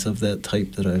stories of that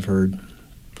type that I've heard.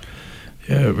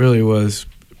 Yeah, it really was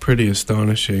pretty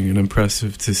astonishing and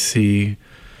impressive to see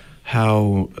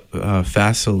how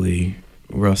facilely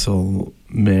Russell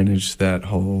managed that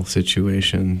whole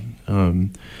situation.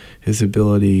 His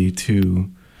ability to,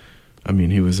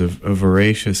 he was a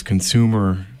voracious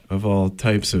consumer of all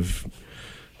types of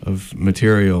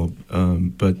material,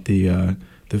 but the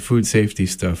food safety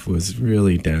stuff was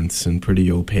really dense and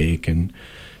pretty opaque, and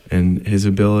and his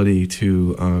ability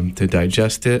to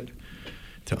digest it,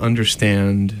 to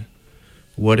understand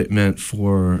what it meant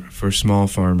for small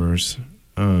farmers,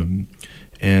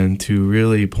 and to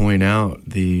really point out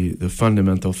the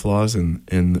fundamental flaws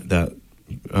in that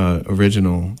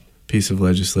original piece of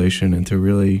legislation, and to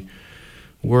really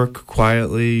work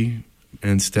quietly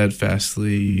and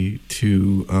steadfastly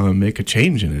to make a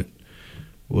change in it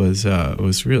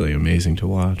was really amazing to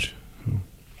watch.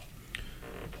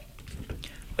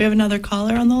 We have another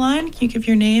caller on the line. Can you give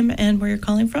your name and where you're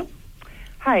calling from?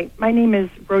 Hi, my name is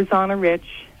Rosanna Rich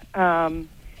from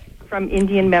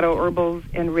Indian Meadow Herbals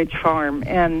and Ridge Farm.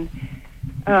 And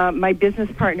my business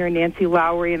partner, Nancy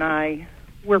Lowry, and I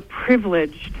were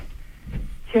privileged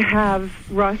to have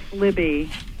Russ Libby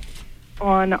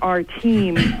on our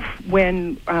team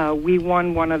when we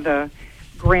won one of the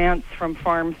grants from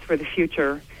Farms for the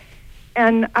Future.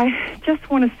 And I just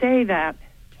want to say that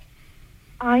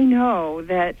I know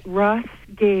that Russ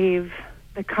gave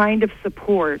the kind of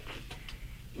support,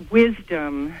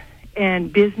 wisdom,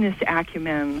 and business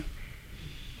acumen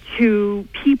to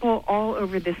people all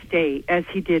over the state as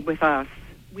he did with us.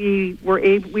 We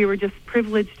were just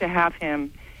privileged to have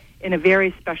him in a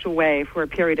very special way for a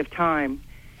period of time.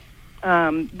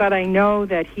 But I know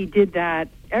that he did that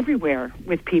everywhere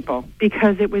with people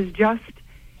because it was just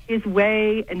his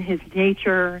way and his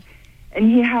nature, and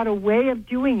he had a way of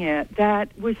doing it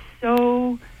that was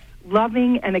so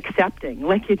loving and accepting.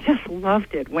 Like, you just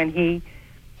loved it when he,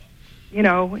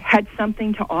 had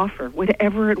something to offer,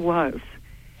 whatever it was.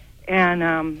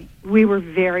 And we were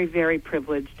very, very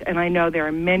privileged. And I know there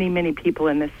are many, many people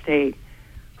in this state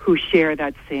who share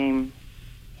that same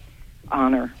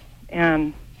honor.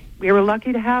 And we were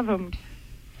lucky to have him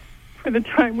for the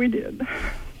time we did.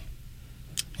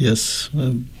 Yes,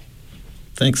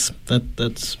 thanks.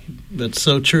 That's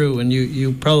so true. And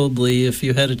you probably, if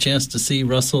you had a chance to see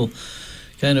Russell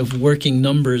kind of working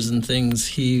numbers and things,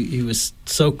 he was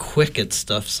so quick at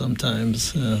stuff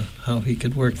sometimes, how he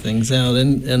could work things out.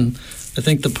 And I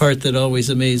think the part that always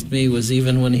amazed me was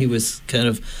even when he was kind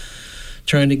of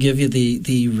trying to give you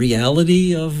the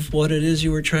reality of what it is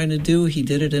you were trying to do, he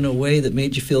did it in a way that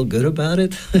made you feel good about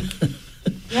it.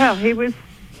 Yeah, he was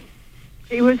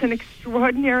an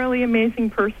extraordinarily amazing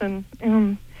person.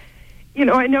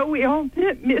 I know we all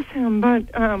did miss him, but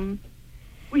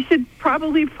we should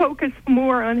probably focus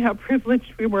more on how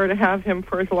privileged we were to have him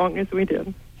for as long as we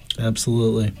did.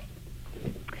 Absolutely.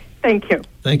 Thank you.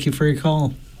 Thank you for your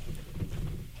call.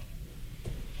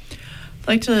 I'd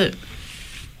like to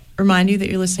remind you that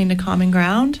you're listening to Common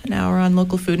Ground, an hour on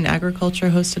local food and agriculture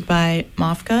hosted by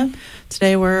MOFGA.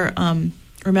 Today we're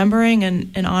remembering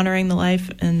and honoring the life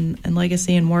and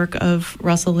legacy and work of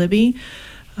Russell Libby,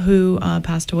 who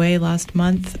passed away last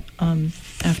month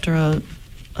after a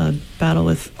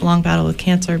long battle with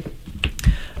cancer.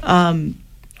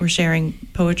 We're sharing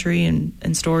poetry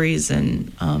and stories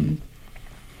and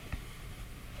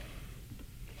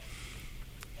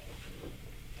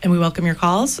we welcome your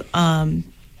calls at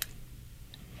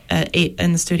 8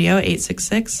 in the studio,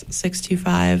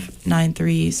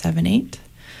 866-625-9378.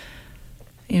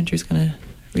 Andrew's going to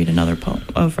read another poem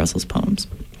of Russell's poems.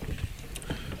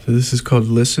 So this is called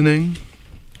Listening.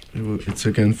 It's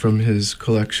again from his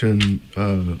collection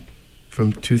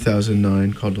from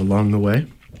 2009 called Along the Way.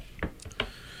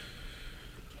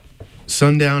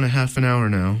 Sundown, a half an hour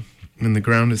now, and the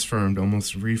ground is firmed,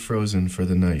 almost refrozen for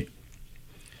the night.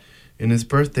 In his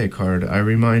birthday card, I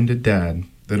reminded Dad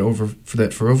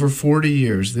that for over 40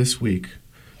 years this week,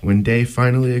 when day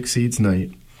finally exceeds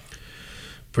night,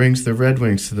 brings the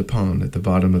redwings to the pond at the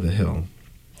bottom of the hill,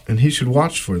 and he should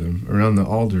watch for them around the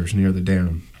alders near the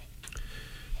dam.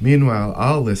 Meanwhile,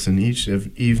 I'll listen each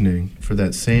evening for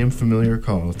that same familiar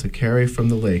call to carry from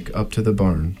the lake up to the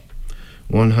barn,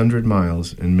 100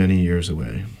 miles and many years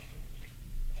away.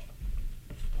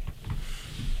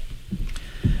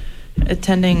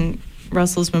 Attending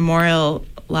Russell's memorial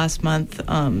last month,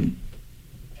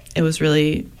 it was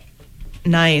really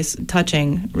nice,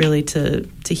 touching, really, to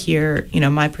hear,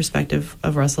 my perspective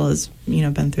of Russell has,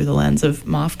 been through the lens of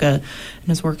MOFGA and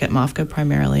his work at MOFGA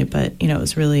primarily, but, it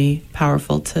was really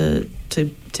powerful to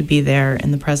be there in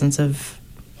the presence of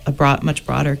a much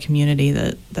broader community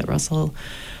that Russell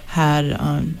had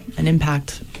an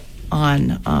impact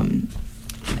on,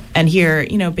 and hear,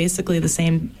 basically the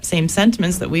same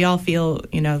sentiments that we all feel,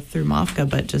 through MOFGA,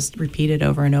 but just repeated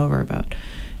over and over about,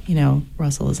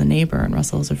 Russell is a neighbor and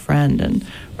Russell is a friend and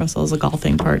Russell is a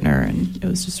golfing partner. And it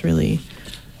was just really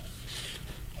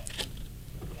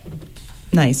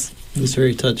nice. It was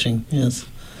very touching, yes.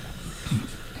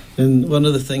 And one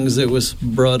of the things that was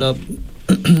brought up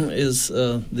is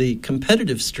the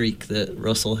competitive streak that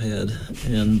Russell had.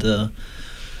 And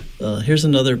here's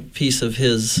another piece of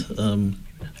his. We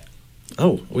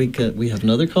have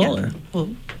another caller. Yeah.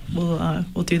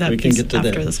 We'll do that we piece can get to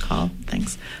after that. this call.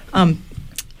 Thanks.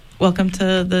 Welcome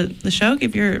to the show.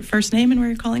 Give your first name and where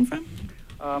you're calling from.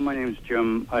 My name is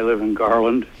Jim. I live in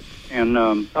Garland. And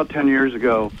about 10 years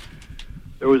ago,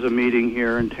 there was a meeting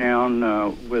here in town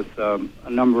with a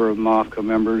number of MOFCA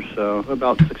members.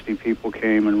 About 60 people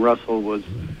came, and Russell was,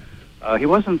 he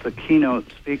wasn't the keynote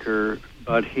speaker,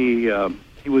 but he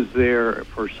was there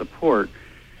for support.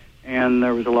 And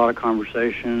there was a lot of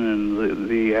conversation, and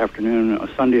the afternoon, a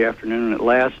Sunday afternoon, and it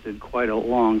lasted quite a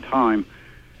long time.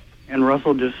 And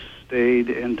Russell just stayed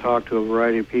and talked to a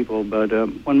variety of people, but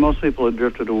when most people had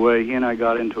drifted away, he and I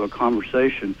got into a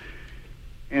conversation.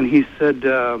 And he said,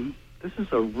 this is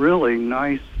a really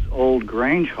nice old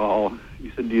Grange Hall.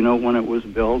 He said, do you know when it was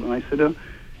built? And I said,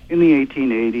 in the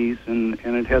 1880s, and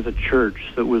it has a church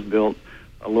that was built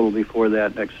a little before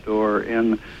that next door.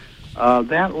 And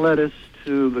that led us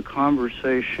to the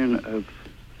conversation of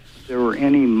if there were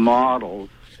any models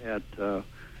at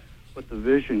what the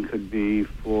vision could be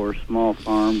for small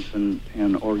farms and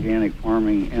organic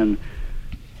farming. And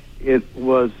it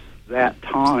was that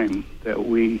time that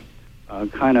we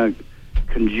kind of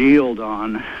congealed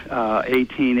on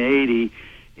 1880,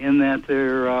 in that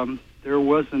there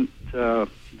wasn't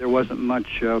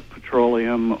much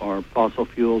petroleum or fossil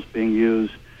fuels being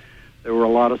used. There were a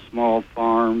lot of small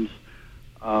farms.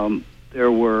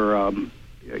 There were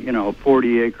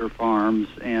 40-acre farms,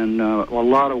 and a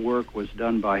lot of work was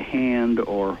done by hand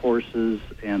or horses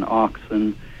and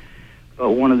oxen.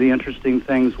 But one of the interesting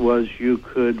things was you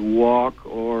could walk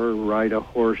or ride a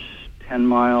horse 10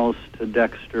 miles to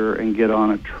Dexter and get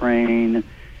on a train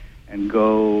and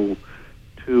go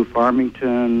to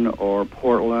Farmington or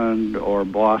Portland or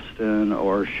Boston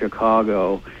or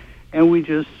Chicago. And we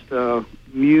just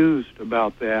mused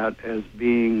about that as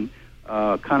being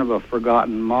kind of a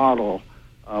forgotten model.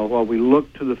 While we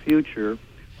look to the future,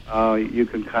 you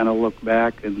can kind of look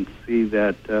back and see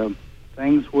that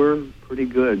things were pretty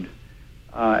good.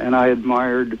 And I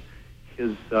admired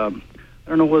his, I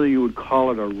don't know whether you would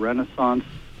call it a Renaissance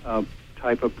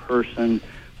type of person.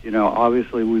 You know,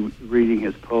 obviously we were reading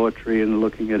his poetry and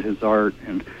looking at his art,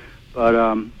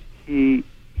 but he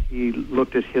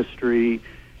looked at history,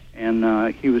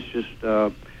 and he was just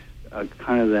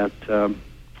kind of that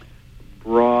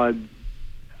broad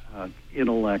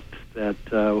intellect that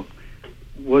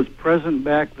was present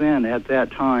back then at that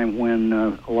time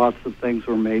when lots of things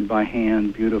were made by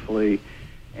hand beautifully,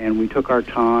 and we took our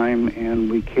time and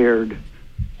we cared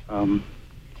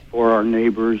for our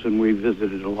neighbors, and we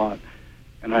visited a lot.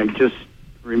 And I just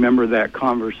remember that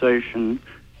conversation,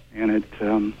 and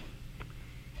I'm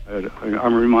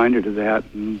reminded of that,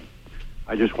 and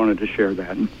I just wanted to share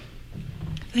that.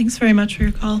 Thanks very much for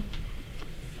your call.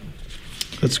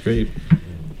 That's great.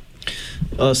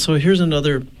 So here's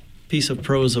another piece of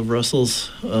prose of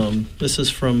Russell's. This is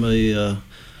from a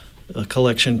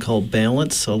collection called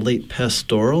Balance, a late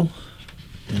pastoral,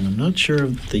 and I'm not sure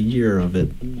of the year of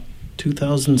it.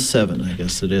 2007, I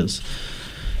guess it is.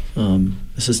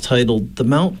 This is titled "The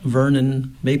Mount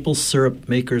Vernon Maple Syrup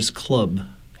Makers Club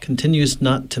Continues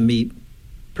Not to Meet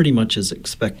Pretty Much as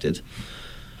Expected."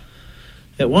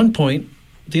 At one point,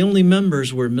 the only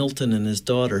members were Milton and his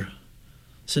daughter.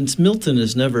 Since Milton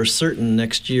is never certain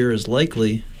next year is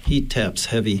likely, he taps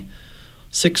heavy.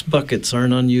 6 buckets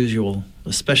aren't unusual,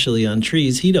 especially on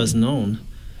trees he doesn't own.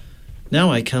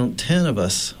 Now I count 10 of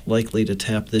us likely to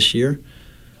tap this year.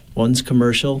 One's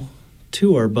commercial,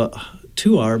 two are but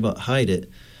hide it,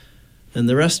 and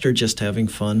the rest are just having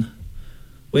fun,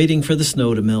 waiting for the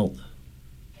snow to melt.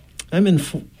 I'm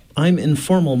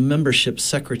informal membership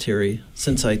secretary,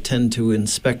 since I tend to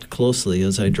inspect closely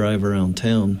as I drive around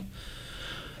town.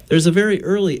 There's a very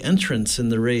early entrance in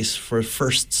the race for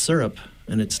first syrup,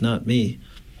 and it's not me.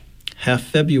 Half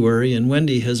February, and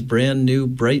Wendy has brand new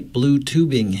bright blue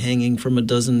tubing hanging from a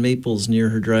dozen maples near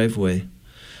her driveway.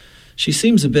 She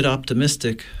seems a bit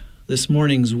optimistic. This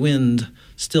morning's wind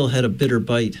still had a bitter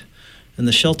bite, and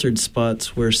the sheltered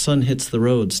spots where sun hits the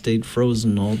road stayed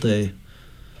frozen all day.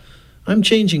 I'm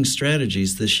changing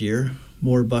strategies this year.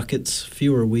 More buckets,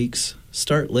 fewer weeks,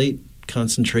 start late,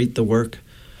 concentrate the work,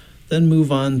 then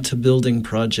move on to building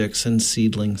projects and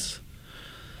seedlings.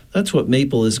 That's what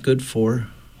maple is good for.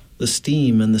 The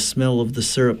steam and the smell of the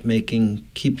syrup making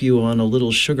keep you on a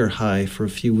little sugar high for a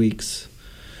few weeks.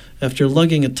 After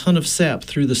lugging a ton of sap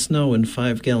through the snow in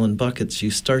 5-gallon buckets,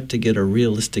 you start to get a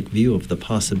realistic view of the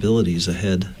possibilities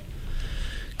ahead.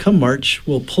 Come March,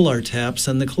 we'll pull our taps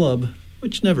and the club,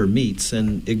 which never meets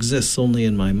and exists only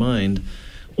in my mind,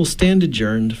 will stand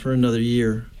adjourned for another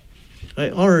year. I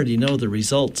already know the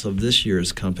results of this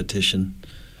year's competition.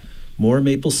 More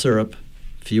maple syrup,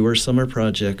 fewer summer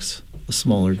projects, a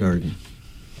smaller garden.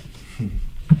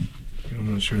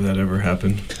 I'm not sure that ever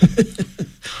happened.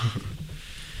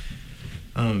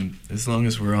 As long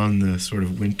as we're on the sort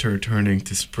of winter turning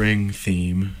to spring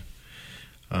theme,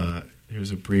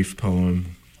 here's a brief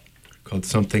poem called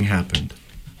Something Happened.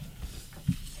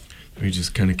 We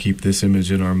just kind of keep this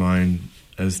image in our mind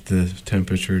as the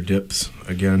temperature dips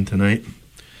again tonight.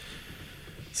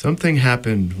 Something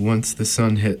happened once the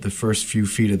sun hit the first few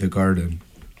feet of the garden.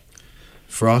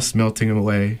 Frost melting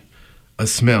away, a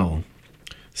smell,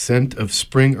 scent of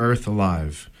spring earth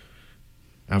alive,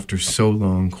 after so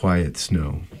long quiet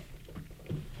snow.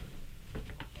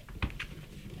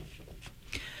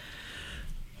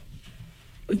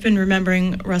 We've been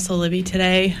remembering Russell Libby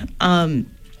today, and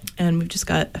we've just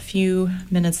got a few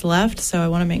minutes left, so I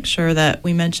want to make sure that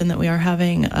we mention that we are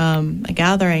having a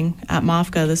gathering at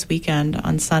MOFGA this weekend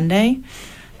on Sunday,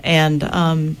 and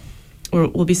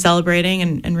we'll be celebrating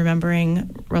and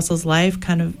remembering Russell's life,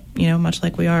 kind of, much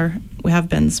like we have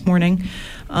been this morning.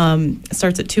 It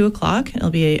starts at 2:00. It'll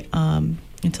be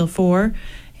until 4,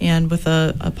 and with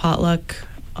a potluck.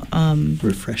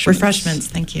 Refreshments.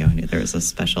 Thank you. I knew there was a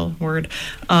special word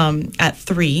at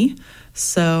 3.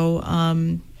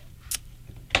 So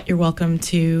you're welcome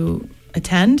to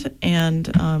attend, and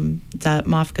it's at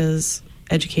MOFGA's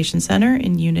Education Center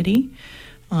in Unity.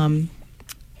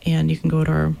 And you can go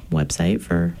to our website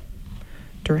for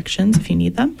directions if you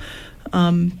need them.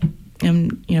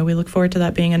 And we look forward to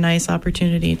that being a nice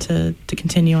opportunity to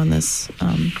continue on this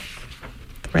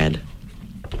thread.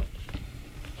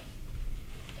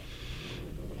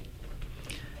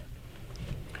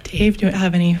 Dave, do you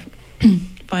have any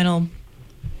final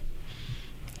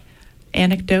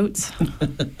anecdotes,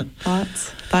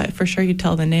 thoughts? Thought for sure you'd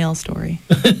tell the nail story.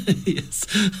 Yes.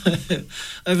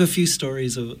 I have a few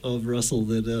stories of Russell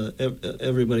that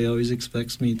everybody always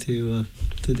expects me to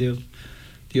do. Do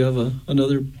you have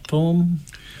another poem?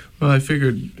 Well, I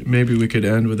figured maybe we could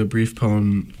end with a brief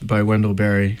poem by Wendell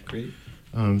Berry. Great.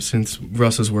 Since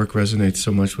Russell's work resonates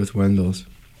so much with Wendell's.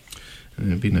 And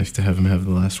it'd be nice to have him have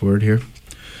the last word here.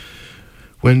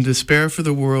 When despair for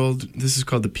the world, this is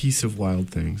called The Peace of Wild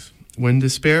Things. When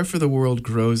despair for the world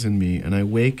grows in me, and I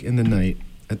wake in the night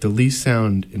at the least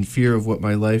sound in fear of what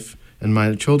my life and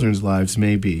my children's lives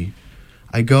may be,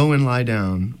 I go and lie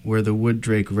down where the wood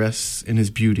drake rests in his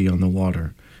beauty on the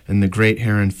water, and the great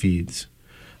heron feeds.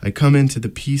 I come into the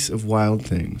peace of wild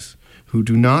things, who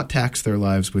do not tax their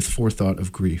lives with forethought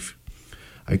of grief.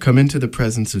 I come into the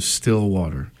presence of still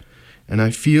water, and I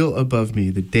feel above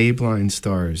me the day-blind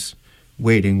stars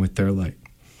waiting with their light.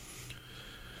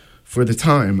 For the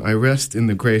time, I rest in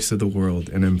the grace of the world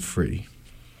and am free.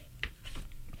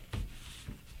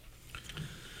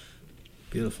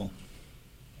 Beautiful.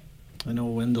 I know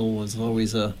Wendell was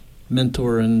always a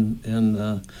mentor and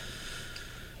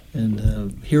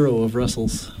hero of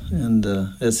Russell's, and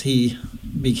as he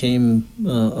became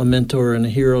a mentor and a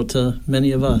hero to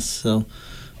many of us. So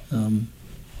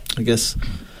I guess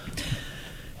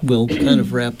we'll kind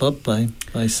of wrap up by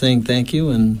saying thank you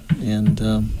and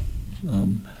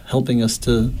helping us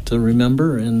to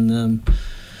remember, and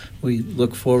we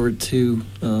look forward to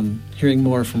hearing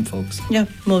more from folks. Yeah,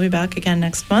 we'll be back again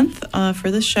next month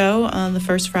for this show on the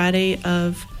first Friday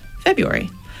of February,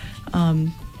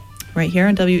 right here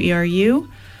on WERU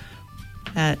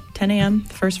at 10 a.m.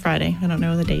 the first Friday. I don't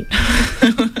know the date.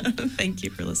 Thank you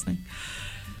for listening.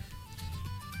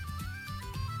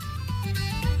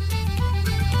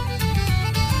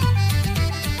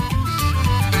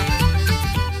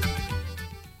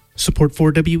 Support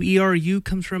for WERU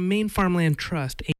comes from Maine Farmland Trust.